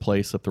 and there was a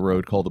place up the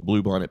road called the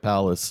Blue Barnet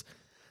Palace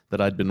that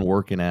I'd been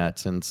working at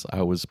since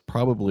I was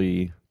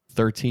probably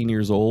 13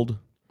 years old.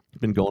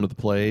 I've been going to the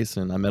place,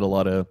 and I met a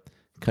lot of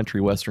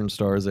country western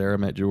stars there. I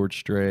met George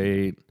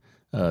Strait,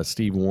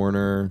 Steve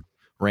Warner,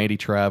 Randy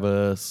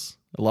Travis,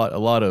 a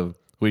lot of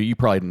Well, you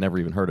probably never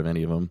even heard of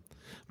any of them,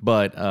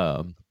 but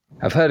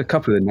I've heard a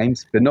couple of the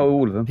names, but not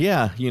all of them.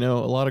 yeah, a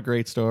lot of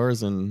great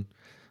stars, and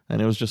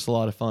it was just a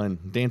lot of fun.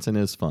 Dancing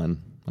is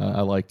fun.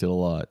 I liked it a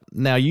lot.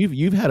 Now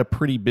you've had a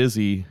pretty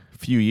busy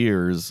few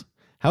years.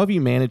 How have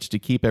you managed to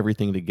keep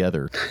everything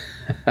together?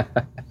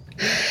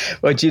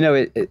 Well, do you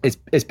know,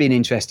 it's been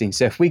interesting.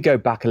 So if we go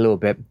back a little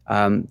bit,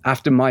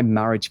 after my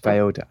marriage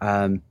failed,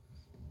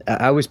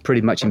 I was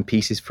pretty much in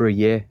pieces for a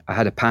year. I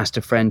had a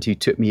pastor friend who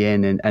took me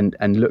in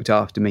and looked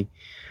after me.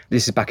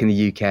 This is back in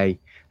the UK.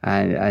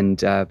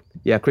 And a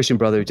Christian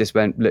brother who just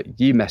went, look,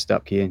 you messed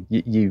up, Kyan.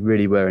 You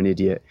really were an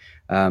idiot.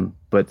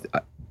 But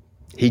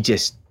he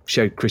just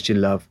showed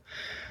Christian love.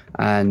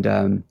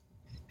 And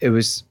it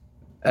was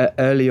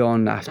early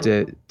on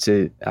after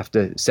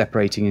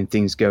separating and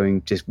things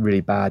going just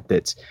really bad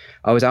that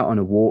I was out on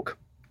a walk.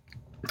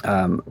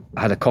 I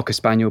had a Cocker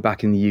Spaniel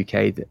back in the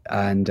UK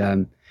and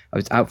I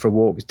was out for a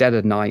walk. It was dead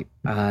at night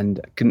and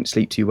I couldn't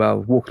sleep too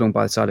well, walking along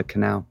by the side of the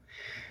canal.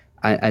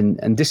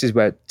 And this is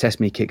where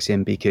testimony kicks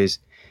in, because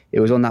it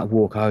was on that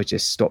walk I was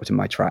just stopped in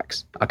my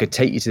tracks. I could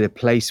take you to the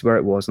place where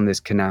it was on this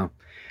canal,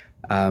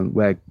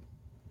 where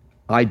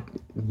I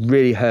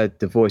really heard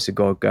the voice of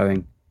God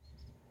going,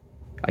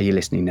 are you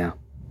listening now?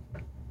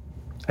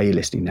 Are you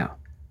listening now?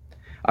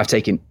 I've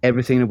taken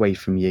everything away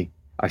from you.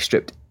 I've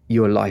stripped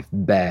your life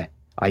bare.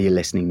 Are you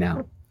listening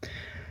now?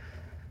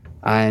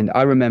 And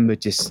I remember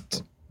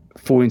just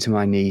falling to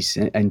my knees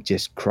and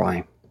just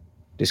crying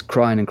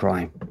and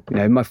crying.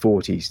 In my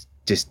 40s,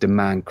 just a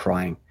man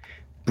crying,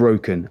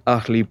 broken,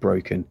 utterly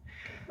broken,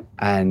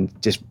 and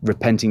just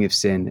repenting of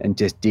sin and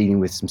just dealing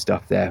with some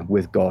stuff there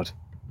with God.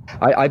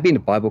 I'd been to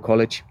Bible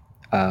college.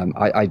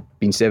 I'd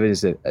been serving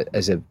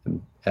as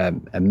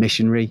a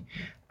missionary,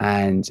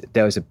 and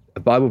there was a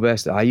Bible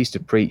verse that I used to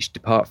preach: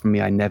 "Depart from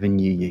me, I never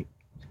knew you."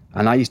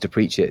 And I used to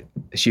preach it,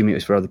 assuming it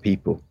was for other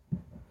people.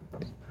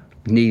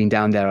 Kneeling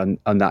down there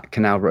on that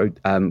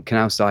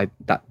canal side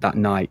that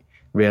night,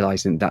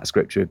 realizing that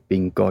scripture had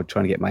been God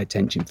trying to get my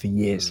attention for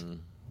years.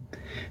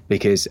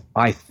 Because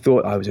I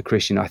thought I was a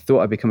Christian. I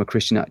thought I'd become a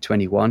Christian at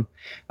 21.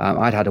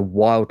 I'd had a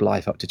wild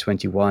life up to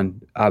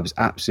 21. I was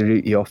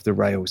absolutely off the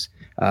rails,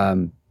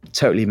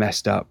 totally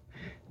messed up.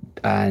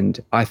 And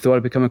I thought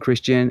I'd become a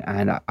Christian,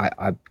 and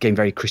I became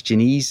very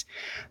Christianese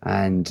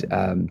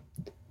and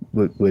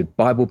would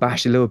Bible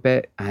bash a little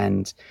bit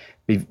and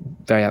be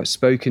very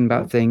outspoken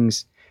about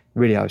things.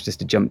 Really, I was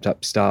just a jumped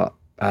up start,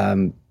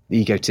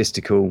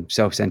 egotistical,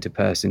 self-centered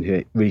person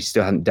who really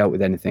still hadn't dealt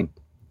with anything.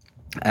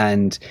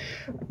 And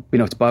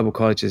been off to Bible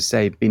college, as I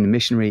say, been a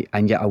missionary,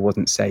 and yet I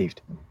wasn't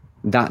saved.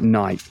 That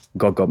night,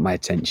 God got my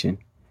attention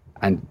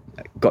and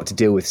got to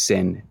deal with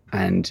sin,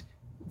 and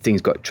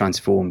things got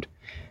transformed.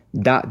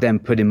 That then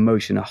put in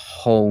motion a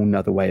whole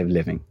nother way of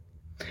living,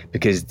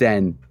 because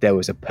then there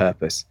was a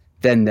purpose.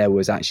 Then there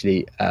was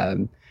actually a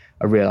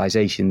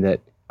realization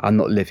that I'm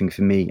not living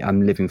for me,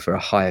 I'm living for a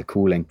higher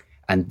calling.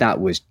 And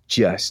that was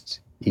just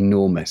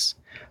enormous.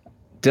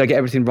 Did I get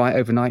everything right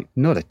overnight?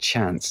 Not a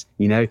chance,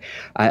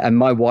 And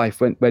my wife,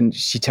 when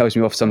she tells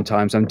me off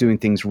sometimes I'm doing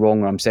things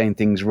wrong or I'm saying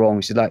things wrong,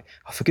 she's like,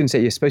 oh, for goodness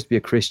sake, you're supposed to be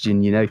a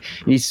Christian, you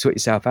need to sort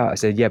yourself out. I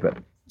said, yeah, but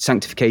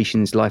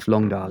sanctification's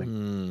lifelong,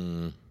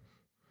 darling.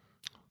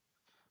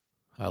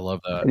 I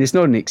love that. And it's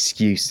not an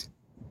excuse,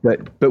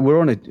 but we're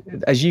on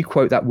as you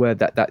quote that word,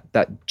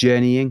 that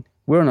journeying,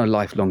 we're on a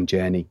lifelong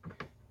journey.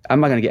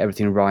 Am I going to get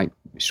everything right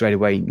straight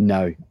away?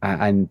 No.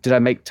 And did I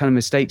make a ton of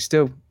mistakes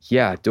still?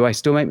 Yeah. Do I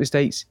still make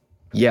mistakes?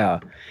 Yeah.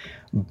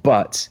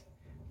 But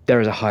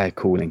there is a higher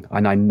calling,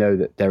 and I know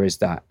that there is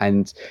that.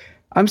 And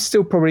I'm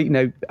still probably,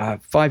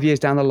 5 years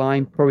down the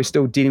line, probably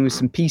still dealing with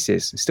some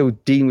pieces, still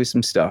dealing with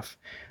some stuff.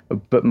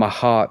 But my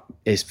heart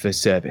is for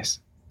service.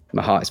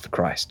 My heart is for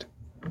Christ.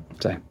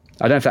 So I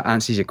don't know if that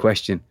answers your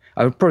question.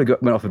 I probably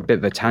went off a bit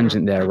of a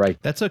tangent there, Ray.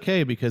 That's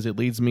okay, because it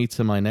leads me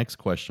to my next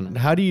question.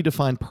 How do you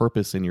define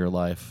purpose in your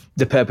life?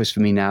 The purpose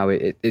for me now,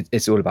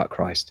 it's all about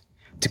Christ.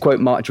 To quote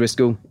Mark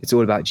Driscoll, it's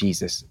all about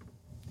Jesus.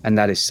 And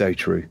that is so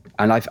true.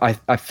 And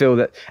I feel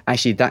that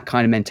actually that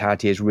kind of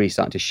mentality is really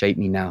starting to shape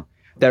me now.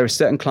 There are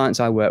certain clients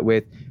I work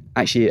with.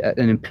 Actually,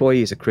 an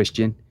employee is a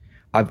Christian.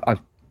 I've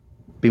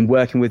been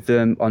working with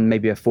them on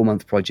maybe a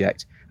 4-month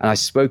project, and I've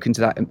spoken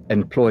to that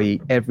employee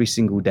every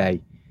single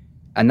day.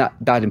 And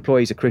that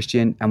employee is a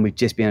Christian, and we've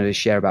just been able to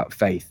share about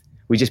faith.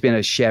 We've just been able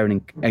to share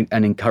and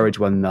encourage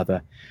one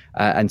another.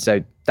 And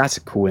so that's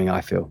a calling,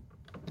 I feel.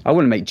 I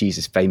want to make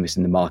Jesus famous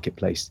in the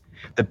marketplace.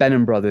 The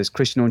Benham brothers,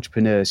 Christian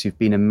entrepreneurs who've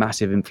been a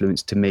massive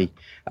influence to me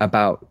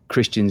about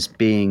Christians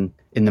being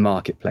in the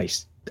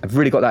marketplace. I've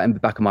really got that in the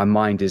back of my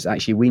mind, is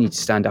actually we need to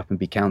stand up and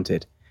be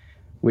counted.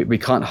 We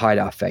can't hide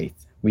our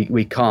faith.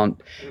 We can't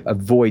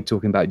avoid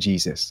talking about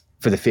Jesus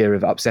for the fear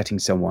of upsetting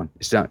someone.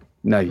 It's not,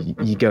 no,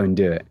 you go and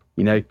do it,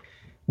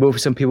 Will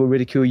some people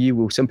ridicule you?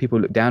 Will some people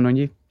look down on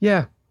you?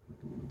 Yeah,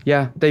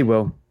 they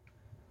will.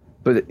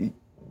 But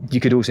you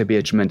could also be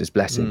a tremendous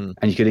blessing,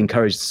 and you could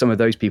encourage some of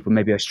those people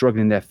maybe are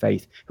struggling in their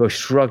faith, who are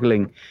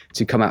struggling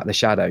to come out of the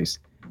shadows,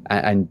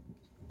 and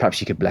perhaps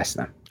you could bless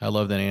them. I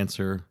love that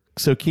answer.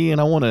 So Kyan,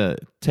 I want to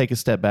take a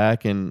step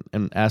back and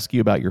ask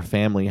you about your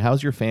family.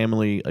 How's your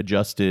family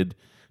adjusted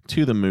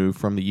to the move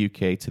from the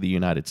UK to the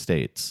United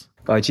States?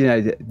 Do you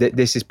know,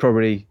 this is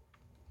probably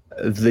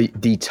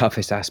the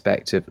toughest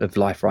aspect of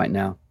life right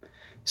now.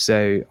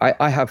 So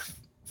I have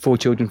 4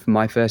 children from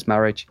my first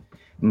marriage.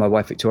 My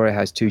wife Victoria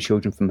has 2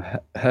 children from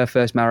her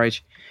first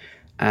marriage,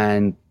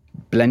 and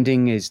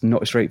blending is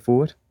not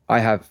straightforward. I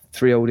have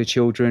 3 older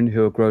children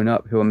who are grown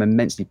up, who I'm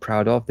immensely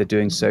proud of. They're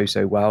doing so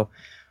well.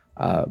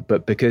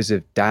 But because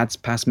of dad's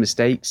past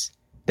mistakes,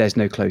 there's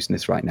no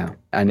closeness right now.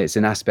 And it's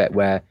an aspect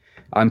where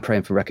I'm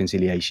praying for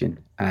reconciliation,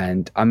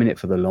 and I'm in it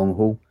for the long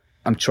haul.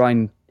 I'm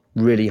trying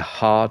really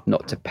hard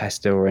not to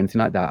pester or anything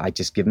like that. I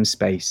just give them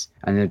space,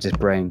 and they're just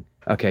praying,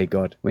 okay,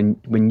 God,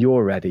 when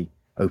you're ready,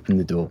 open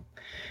the door.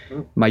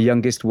 My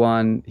youngest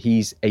one,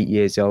 he's 8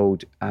 years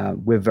old.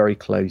 We're very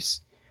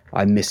close.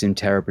 I miss him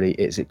terribly.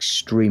 It's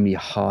extremely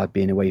hard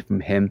being away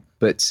from him,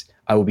 but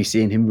I will be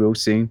seeing him real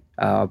soon.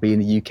 I'll be in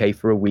the UK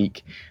for a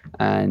week,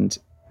 and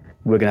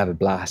we're going to have a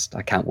blast.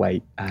 I can't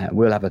wait.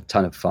 We'll have a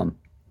ton of fun,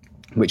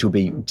 which will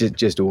be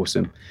just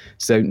awesome.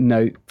 So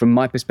no, from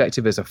my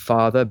perspective as a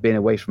father, being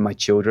away from my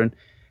children,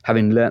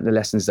 having learnt the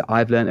lessons that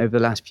I've learned over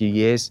the last few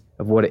years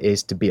of what it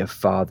is to be a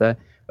father,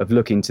 of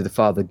looking to the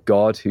Father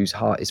God, whose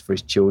heart is for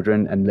his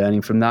children, and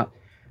learning from that.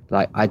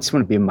 Like, I just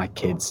want to be with my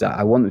kids.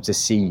 I want them to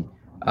see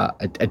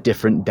a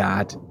different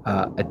dad,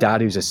 a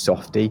dad who's a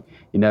softie.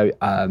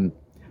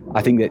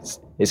 I think that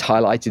it's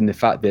highlighting the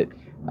fact that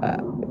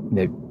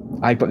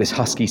I've got this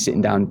husky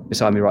sitting down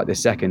beside me right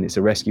this second. It's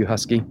a rescue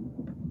husky,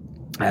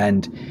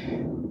 and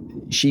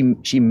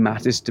she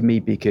matters to me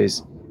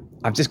because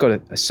I've just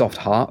got a soft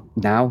heart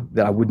now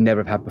that I would never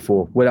have had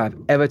before. Would I have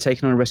ever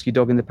taken on a rescue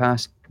dog in the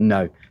past?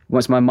 No.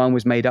 Once my mind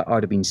was made up, I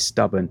would have been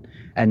stubborn.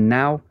 And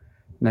now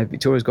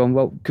Victoria's gone,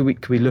 well,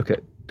 could we look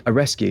at a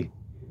rescue?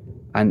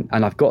 And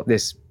I've got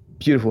this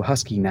beautiful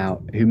husky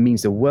now who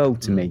means the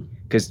world to me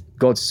because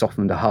God's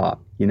softened her heart,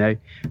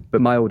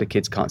 But my older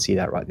kids can't see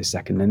that right this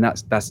second, and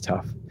that's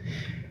tough.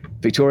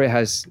 Victoria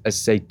has, as I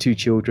say, 2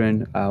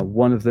 children.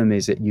 One of them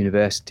is at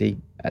university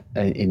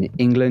in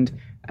England,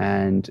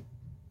 and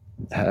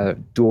her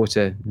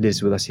daughter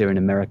lives with us here in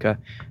America.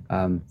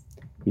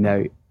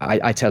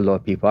 I tell a lot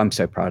of people I'm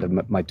so proud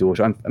of my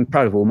daughter. I'm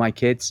proud of all my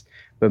kids,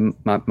 but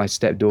my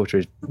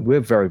stepdaughter we're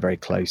very, very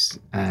close,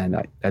 and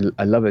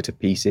I love her to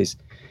pieces.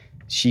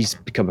 She's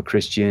become a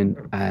Christian,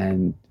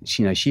 and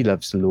she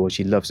loves the Lord.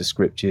 She loves the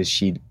scriptures.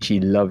 She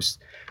loves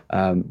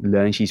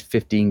learning. She's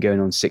 15 going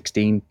on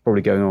 16,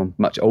 probably going on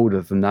much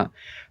older than that.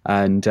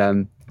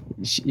 And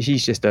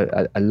she's just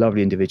a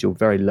lovely individual,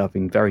 very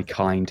loving, very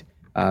kind.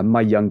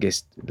 My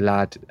youngest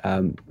lad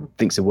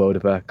thinks the world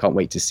of her, can't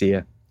wait to see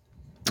her.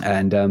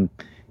 And,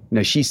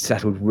 she's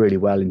settled really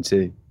well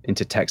into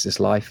Texas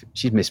life.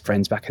 She's missed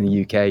friends back in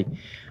the UK,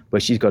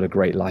 but she's got a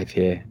great life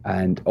here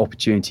and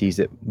opportunities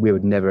that we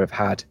would never have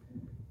had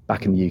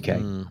back in the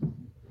UK.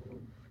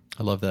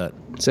 I love that.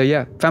 So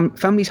yeah,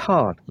 family's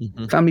hard.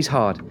 Mm-hmm. Family's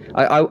hard.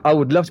 I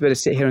would love to be able to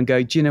sit here and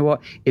go, do you know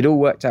what? It all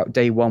worked out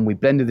day one. We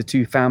blended the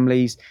 2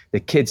 families. The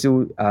kids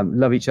all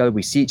love each other.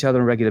 We see each other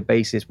on a regular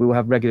basis. We will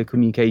have regular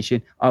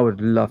communication. I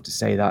would love to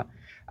say that.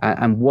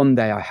 And one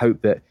day I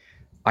hope that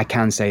I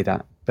can say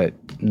that, but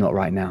not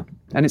right now.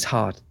 And it's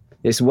hard.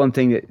 It's one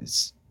thing that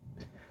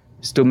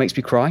still makes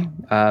me cry.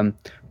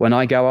 When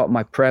I go out on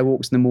my prayer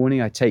walks in the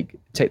morning, I take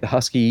the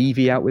husky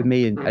Evie out with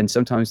me, and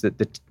sometimes the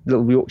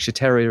little Yorkshire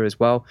Terrier as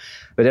well.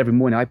 But every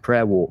morning I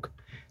prayer walk.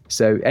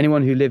 So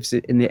anyone who lives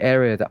in the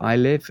area that I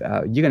live,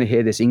 you're going to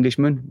hear this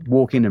Englishman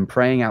walking and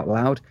praying out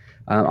loud.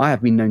 I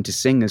have been known to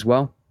sing as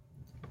well,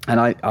 and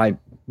I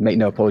make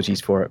no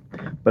apologies for it.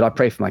 But I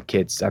pray for my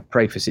kids. I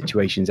pray for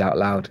situations out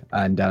loud,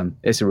 and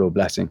it's a real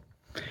blessing.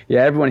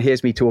 Yeah, everyone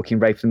hears me talking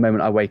right from the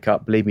moment I wake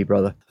up. Believe me,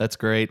 brother. That's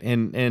great.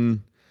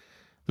 And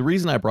the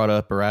reason I brought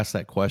up or asked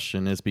that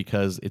question is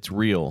because it's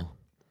real,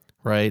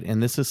 right?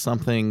 And this is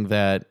something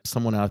that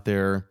someone out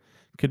there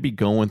could be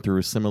going through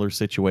a similar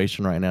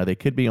situation right now. They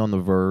could be on the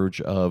verge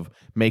of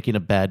making a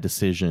bad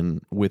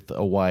decision with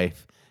a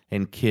wife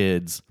and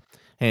kids,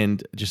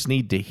 and just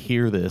need to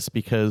hear this,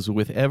 because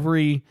with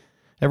every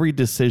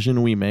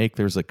decision we make,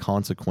 there's a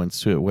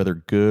consequence to it, whether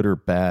good or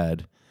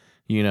bad,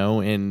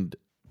 and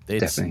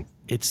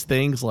it's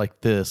things like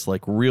this,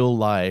 like real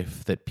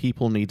life, that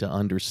people need to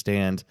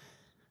understand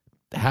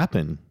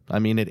happen. I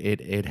mean,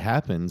 it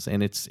happens,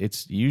 and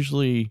it's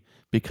usually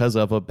because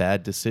of a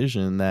bad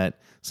decision that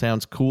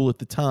sounds cool at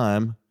the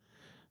time,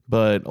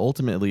 but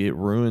ultimately it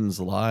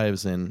ruins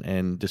lives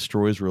and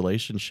destroys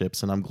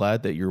relationships. And I'm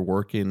glad that you're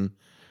working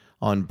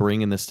on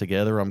bringing this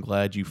together. I'm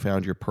glad you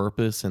found your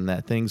purpose and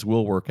that things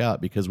will work out,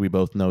 because we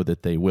both know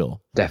that they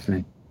will.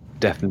 Definitely.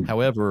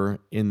 However,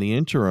 in the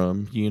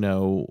interim,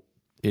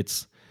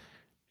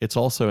 it's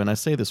also, and I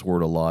say this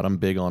word a lot, I'm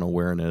big on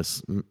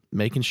awareness,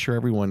 making sure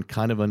everyone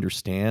kind of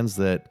understands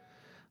that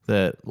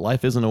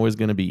life isn't always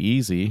going to be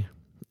easy,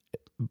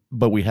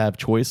 but we have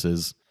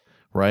choices,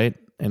 right?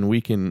 And we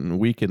can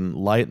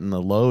lighten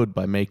the load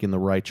by making the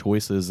right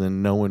choices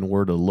and knowing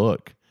where to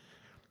look.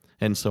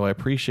 And so I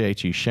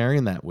appreciate you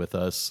sharing that with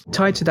us.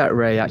 Tied to that,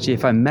 Ray, actually,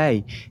 if I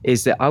may,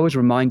 is that I was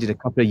reminded a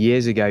couple of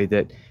years ago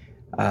that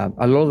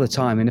a lot of the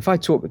time, and if I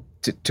talk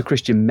to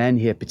Christian men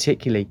here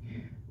particularly,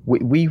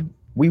 we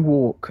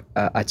walk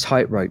a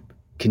tightrope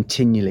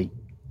continually.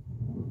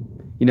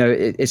 You know,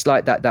 it's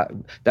like that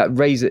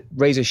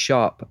razor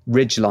sharp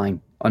ridge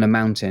line on a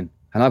mountain.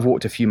 And I've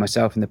walked a few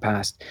myself in the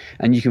past,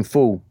 and you can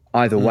fall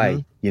either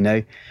way, you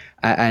know.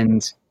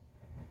 And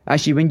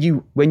actually,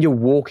 when you're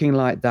walking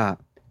like that,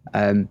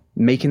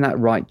 making that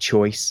right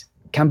choice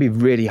can be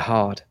really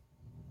hard.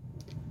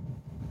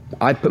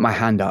 I put my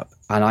hand up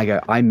and I go,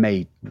 I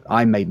made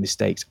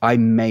mistakes. I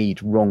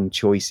made wrong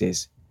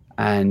choices,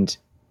 and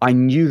I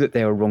knew that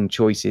they were wrong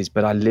choices,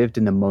 but I lived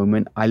in the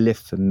moment. I lived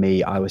for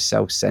me. I was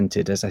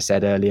self-centered, as I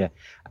said earlier,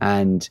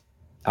 and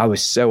I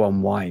was so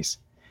unwise.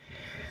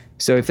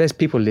 So if there's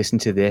people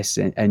listening to this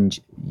and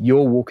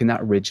you're walking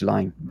that ridge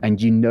line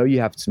and you know you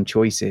have some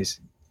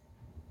choices,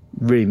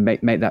 really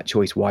make that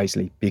choice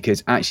wisely,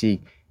 because actually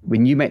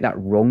when you make that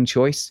wrong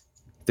choice,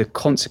 the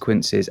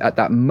consequences at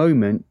that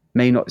moment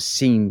may not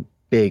seem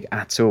big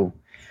at all.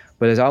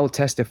 But as I will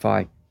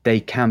testify,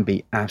 they can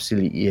be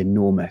absolutely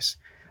enormous.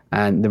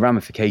 And the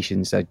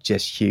ramifications are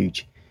just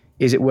huge.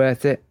 Is it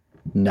worth it?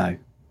 No,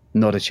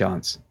 not a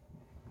chance.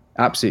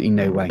 Absolutely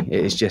no way.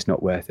 It is just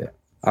not worth it.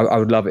 I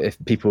would love it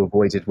if people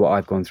avoided what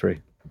I've gone through.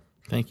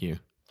 Thank you.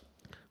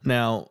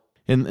 Now,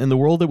 in the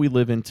world that we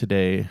live in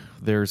today,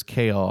 there's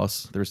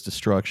chaos, there's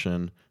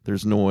destruction,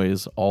 there's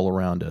noise all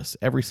around us,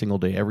 every single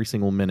day, every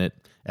single minute,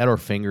 at our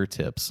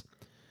fingertips.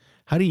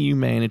 How do you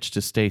manage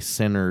to stay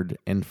centered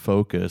and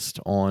focused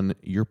on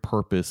your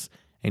purpose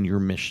and your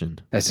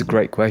mission? That's a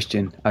great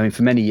question. I mean,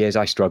 for many years,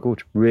 I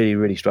struggled, really,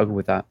 really struggled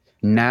with that.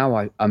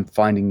 Now I'm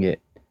finding it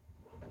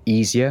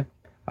easier.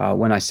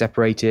 When I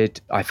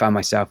separated, I found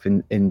myself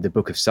in the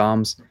book of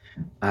Psalms,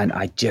 and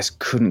I just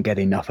couldn't get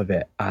enough of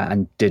it,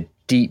 and did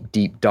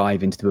deep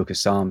dive into the book of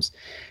Psalms.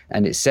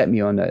 And it set me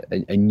on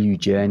a new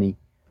journey.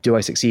 Do I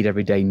succeed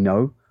every day?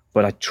 No,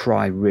 but I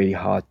try really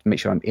hard to make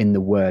sure I'm in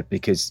the Word,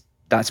 because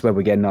that's where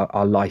we're getting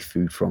our life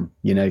food from,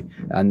 you know,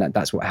 and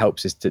that's what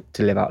helps us to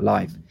live out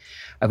life.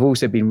 I've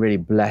also been really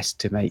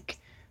blessed to make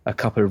a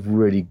couple of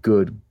really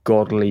good,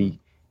 godly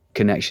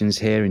connections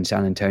here in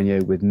San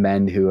Antonio with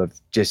men who have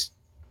just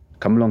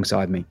come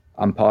alongside me.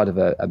 I'm part of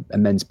a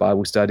men's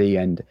Bible study,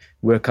 and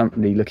we're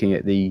currently looking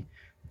at the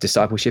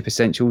Discipleship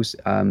Essentials.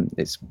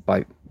 It's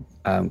by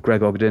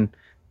Greg Ogden,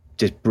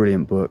 just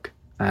brilliant book.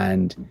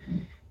 And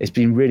it's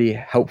been really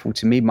helpful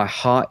to me. My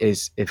heart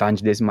is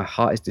evangelism. My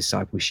heart is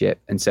discipleship.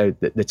 And so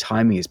the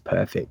timing is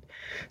perfect.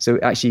 So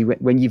actually,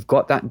 when you've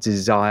got that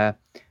desire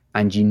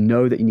and you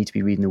know that you need to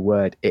be reading the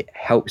Word, it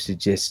helps to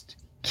just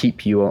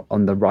keep you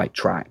on the right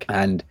track.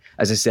 And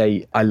as I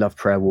say, I love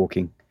prayer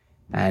walking.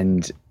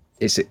 And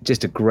it's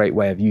just a great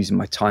way of using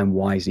my time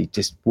wisely.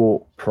 Just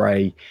walk,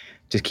 pray,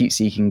 just keep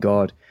seeking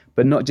God.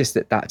 But not just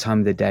at that time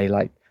of the day.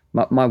 Like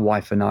my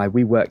wife and I,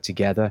 we work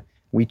together.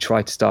 We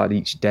try to start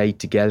each day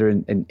together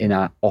in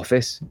our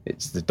office.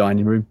 It's the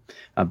dining room,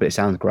 but it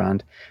sounds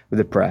grand,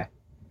 with a prayer.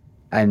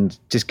 And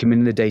just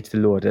committing the day to the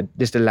Lord,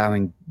 just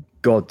allowing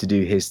God to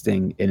do his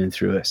thing in and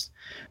through us.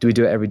 Do we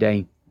do it every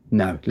day?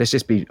 No. Let's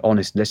just be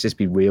honest. Let's just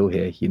be real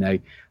here. You know,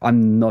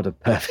 I'm not a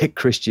perfect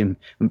Christian.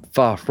 I'm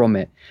far from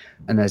it.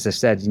 And as I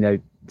said, you know,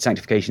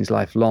 sanctification is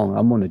lifelong.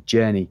 I'm on a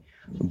journey,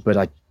 but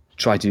I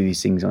try to do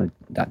these things on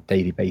that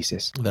daily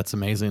basis. That's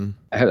amazing.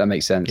 I hope that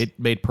makes sense. It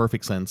made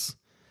perfect sense.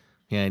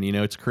 Yeah, and you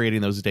know, it's creating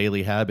those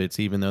daily habits,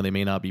 even though they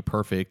may not be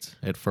perfect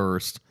at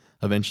first,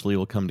 eventually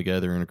will come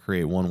together and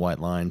create one white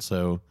line.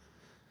 So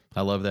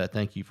I love that.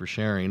 Thank you for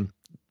sharing.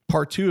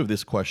 Part 2 of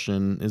this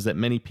question is that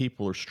many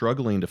people are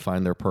struggling to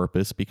find their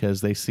purpose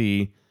because they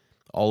see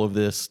all of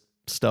this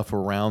stuff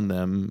around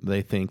them.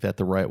 They think that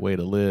the right way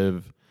to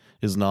live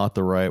is not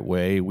the right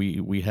way.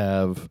 We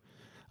have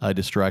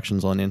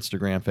distractions on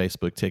Instagram,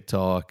 Facebook,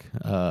 TikTok,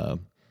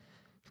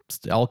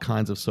 all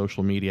kinds of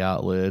social media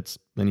outlets.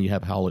 Then you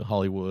have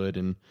Hollywood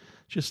and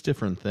just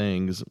different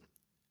things.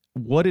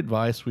 What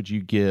advice would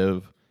you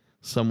give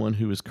someone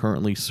who is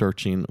currently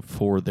searching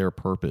for their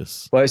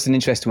purpose? Well, it's an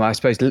interesting one. I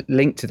suppose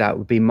linked to that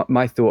would be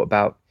my thought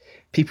about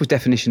people's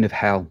definition of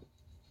hell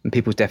and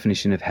people's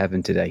definition of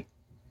heaven today.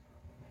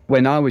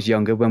 When I was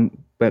younger, when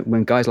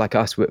guys like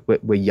us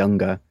were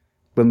younger,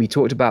 when we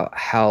talked about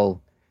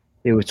hell,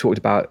 it was talked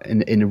about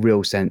in a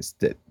real sense,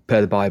 that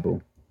per the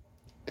Bible.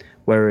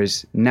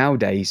 Whereas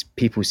nowadays,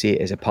 people see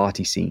it as a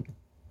party scene.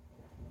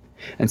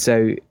 And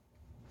so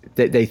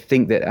they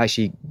think that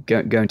actually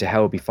going to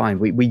hell will be fine.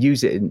 We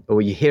use it,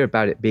 or you hear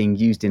about it being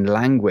used in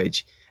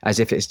language as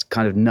if it's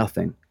kind of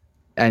nothing.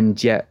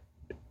 And yet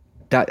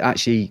that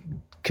actually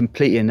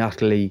completely and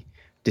utterly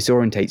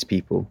disorientates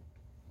people,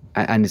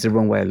 and it's the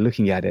wrong way of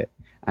looking at it.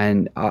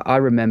 And I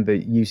remember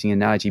using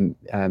an analogy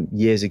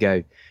years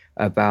ago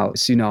about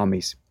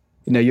tsunamis.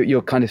 You know,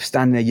 you're kind of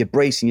standing there, you're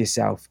bracing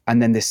yourself,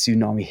 and then this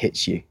tsunami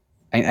hits you.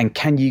 And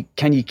can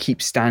you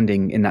keep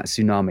standing in that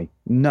tsunami?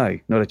 No,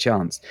 not a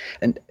chance.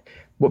 And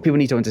what people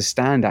need to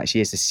understand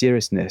actually is the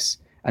seriousness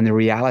and the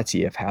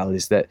reality of hell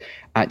is that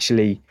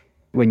actually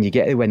when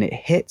it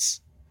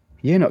hits,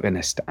 you're not going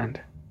to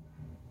stand.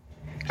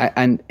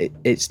 And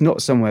it's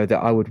not somewhere that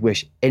I would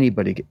wish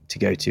anybody to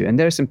go to. And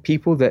there are some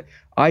people that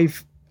I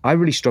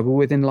really struggle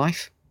with in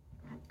life,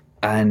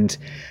 and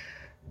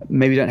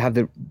maybe don't have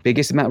the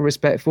biggest amount of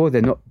respect for.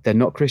 They're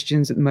not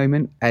Christians at the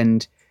moment,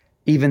 and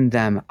even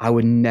them, I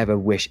would never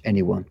wish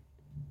anyone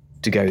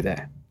to go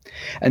there.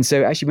 And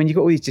so actually, when you've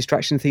got all these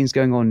distraction things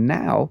going on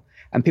now,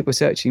 and people are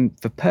searching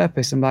for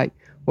purpose, I'm like,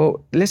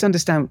 well, let's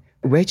understand,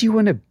 where do you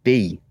want to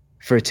be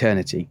for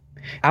eternity?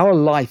 Our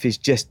life is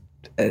just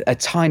a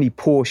tiny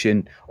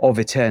portion of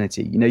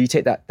eternity. You know, you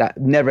take that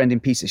never-ending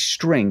piece of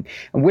string,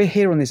 and we're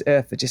here on this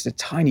earth for just a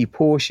tiny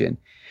portion.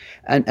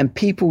 And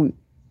people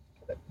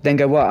then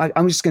go, well,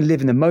 I'm just going to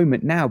live in the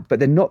moment now, but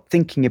they're not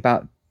thinking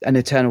about an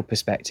eternal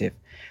perspective.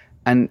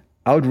 And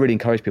I would really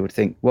encourage people to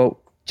think, well,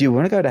 do you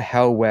want to go to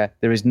hell where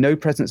there is no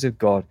presence of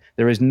God,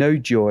 there is no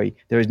joy,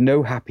 there is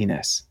no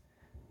happiness?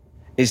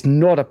 It's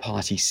not a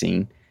party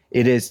scene.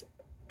 It is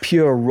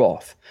pure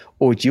wrath.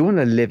 Or do you want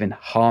to live in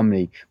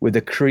harmony with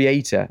the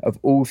creator of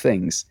all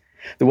things,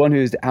 the one who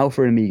is the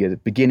Alpha and Omega, the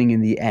beginning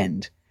and the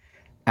end,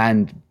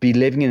 and be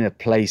living in a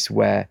place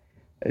where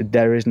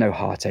there is no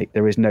heartache,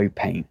 there is no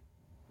pain?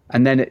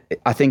 And then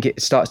I think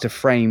it starts to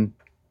frame,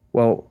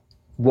 well,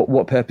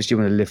 what purpose do you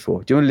want to live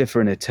for? Do you want to live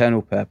for an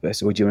eternal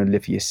purpose, or do you want to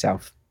live for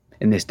yourself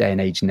in this day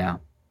and age now?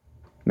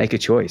 Make a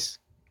choice.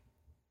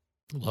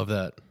 Love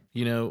that.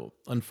 You know,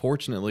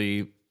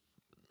 unfortunately,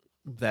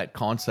 that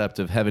concept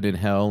of heaven and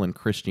hell and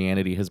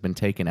Christianity has been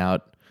taken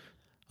out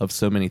of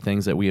so many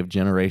things that we have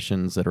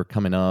generations that are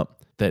coming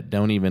up that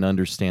don't even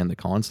understand the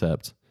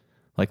concept.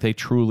 Like, they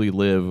truly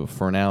live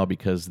for now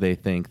because they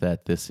think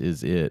that this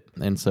is it.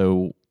 And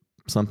so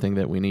something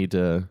that we need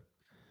to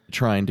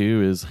try and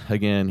do is,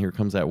 again, here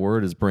comes that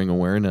word, is bring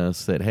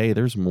awareness that, hey,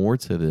 there's more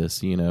to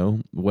this, you know,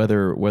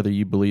 whether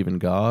you believe in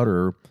God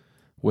or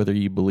whether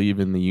you believe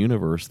in the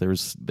universe,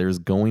 there's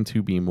going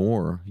to be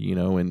more, you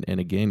know, and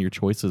again, your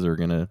choices are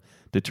going to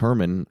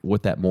determine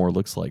what that more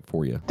looks like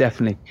for you.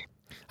 Definitely.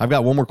 I've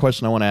got one more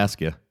question I want to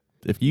ask you.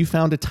 If you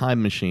found a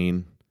time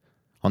machine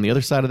on the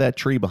other side of that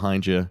tree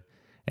behind you,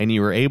 and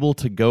you were able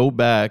to go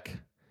back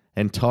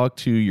and talk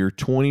to your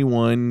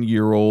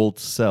 21-year-old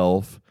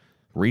self,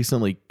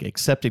 recently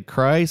accepted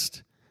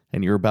Christ,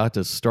 and you're about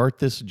to start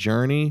this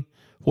journey,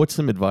 what's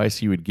some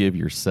advice you would give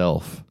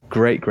yourself?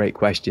 Great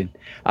question.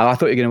 I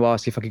thought you were going to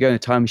ask if I could go in a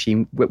time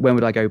machine, when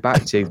would I go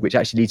back to? Which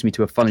actually leads me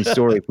to a funny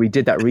story. We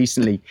did that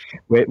recently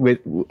with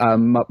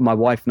my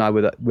wife and I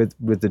with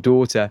the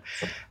daughter,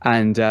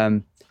 and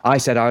I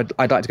said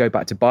I'd like to go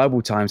back to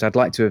Bible times. I'd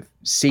like to have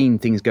seen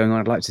things going on.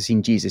 I'd like to have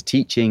seen Jesus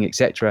teaching,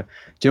 etc.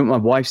 Do you know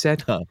what my wife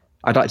said?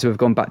 I'd like to have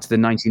gone back to the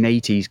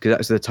 1980s, because that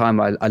was the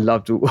time I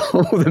loved all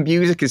the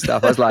music and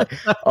stuff. I was like,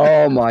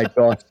 oh my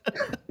God.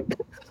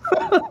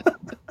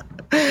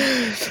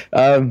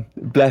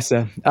 Bless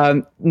her.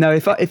 No,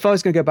 if I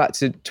was going to go back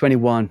to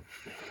 21,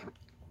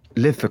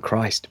 live for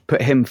Christ,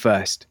 put him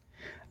first.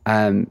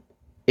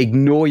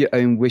 Ignore your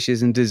own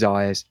wishes and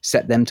desires,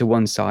 set them to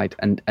one side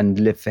and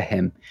live for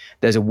him.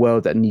 There's a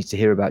world that needs to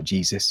hear about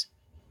Jesus.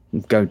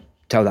 Go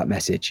tell that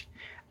message,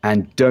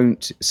 and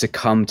don't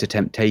succumb to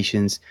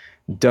temptations.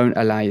 Don't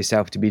allow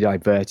yourself to be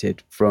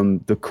diverted from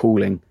the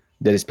calling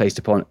that is placed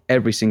upon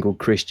every single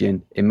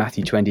Christian in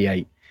Matthew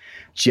 28.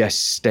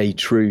 Just stay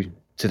true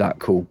to that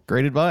call.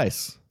 Great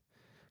advice.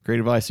 Great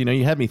advice. You know,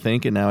 you had me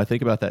thinking now. I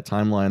think about that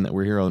timeline that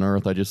we're here on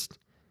Earth.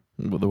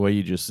 The way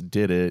you just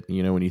did it,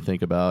 you know, when you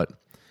think about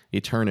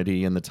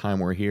eternity and the time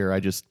we're here, I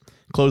just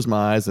closed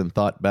my eyes and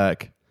thought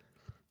back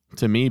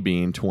to me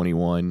being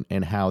 21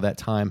 and how that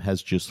time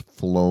has just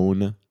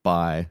flown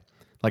by.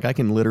 Like, I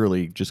can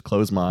literally just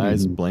close my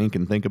eyes, blink,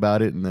 and think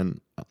about it, and then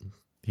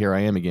here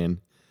I am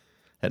again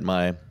at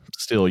my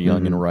still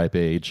young and ripe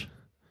age.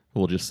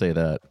 We'll just say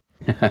that.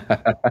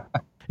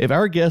 If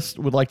our guests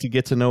would like to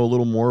get to know a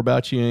little more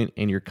about you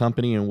and your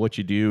company and what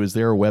you do, is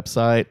there a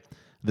website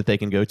that they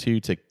can go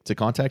to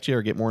contact you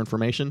or get more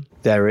information?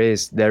 There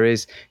is.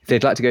 If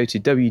they'd like to go to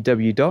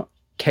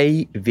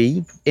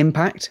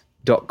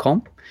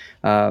www.kvimpact.com,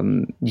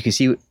 you can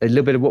see a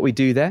little bit of what we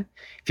do there.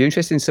 If you're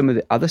interested in some of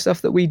the other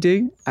stuff that we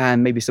do,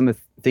 and maybe some of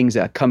the things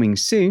that are coming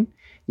soon,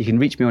 you can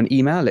reach me on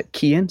email at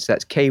Kyan, so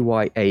that's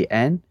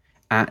Kyan,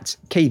 at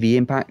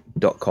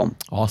kvimpact.com.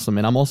 Awesome.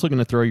 And I'm also going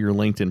to throw your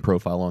LinkedIn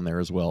profile on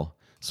there as well.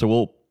 So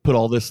we'll put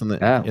all this in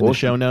the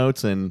show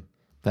notes, and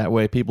that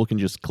way people can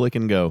just click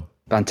and go.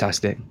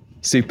 Fantastic.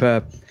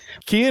 Superb.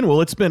 Kyan,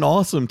 well, it's been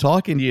awesome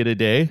talking to you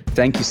today.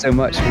 Thank you so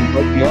much for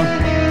inviting me on.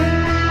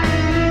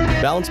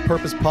 Balanced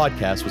Purpose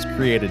Podcast was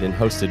created and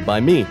hosted by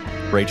me,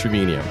 Ray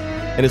Trevino,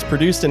 and is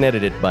produced and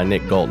edited by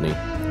Nick Galtney.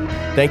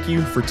 Thank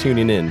you for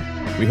tuning in.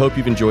 We hope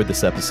you've enjoyed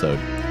this episode.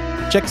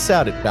 Check us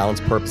out at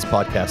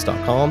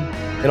balancedpurposepodcast.com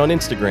and on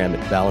Instagram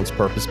at Balanced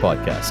Purpose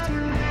Podcast.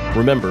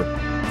 Remember,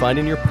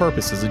 finding your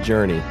purpose is a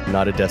journey,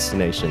 not a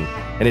destination,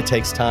 and it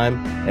takes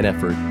time and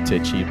effort to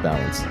achieve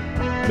balance.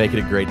 Make it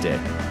a great day.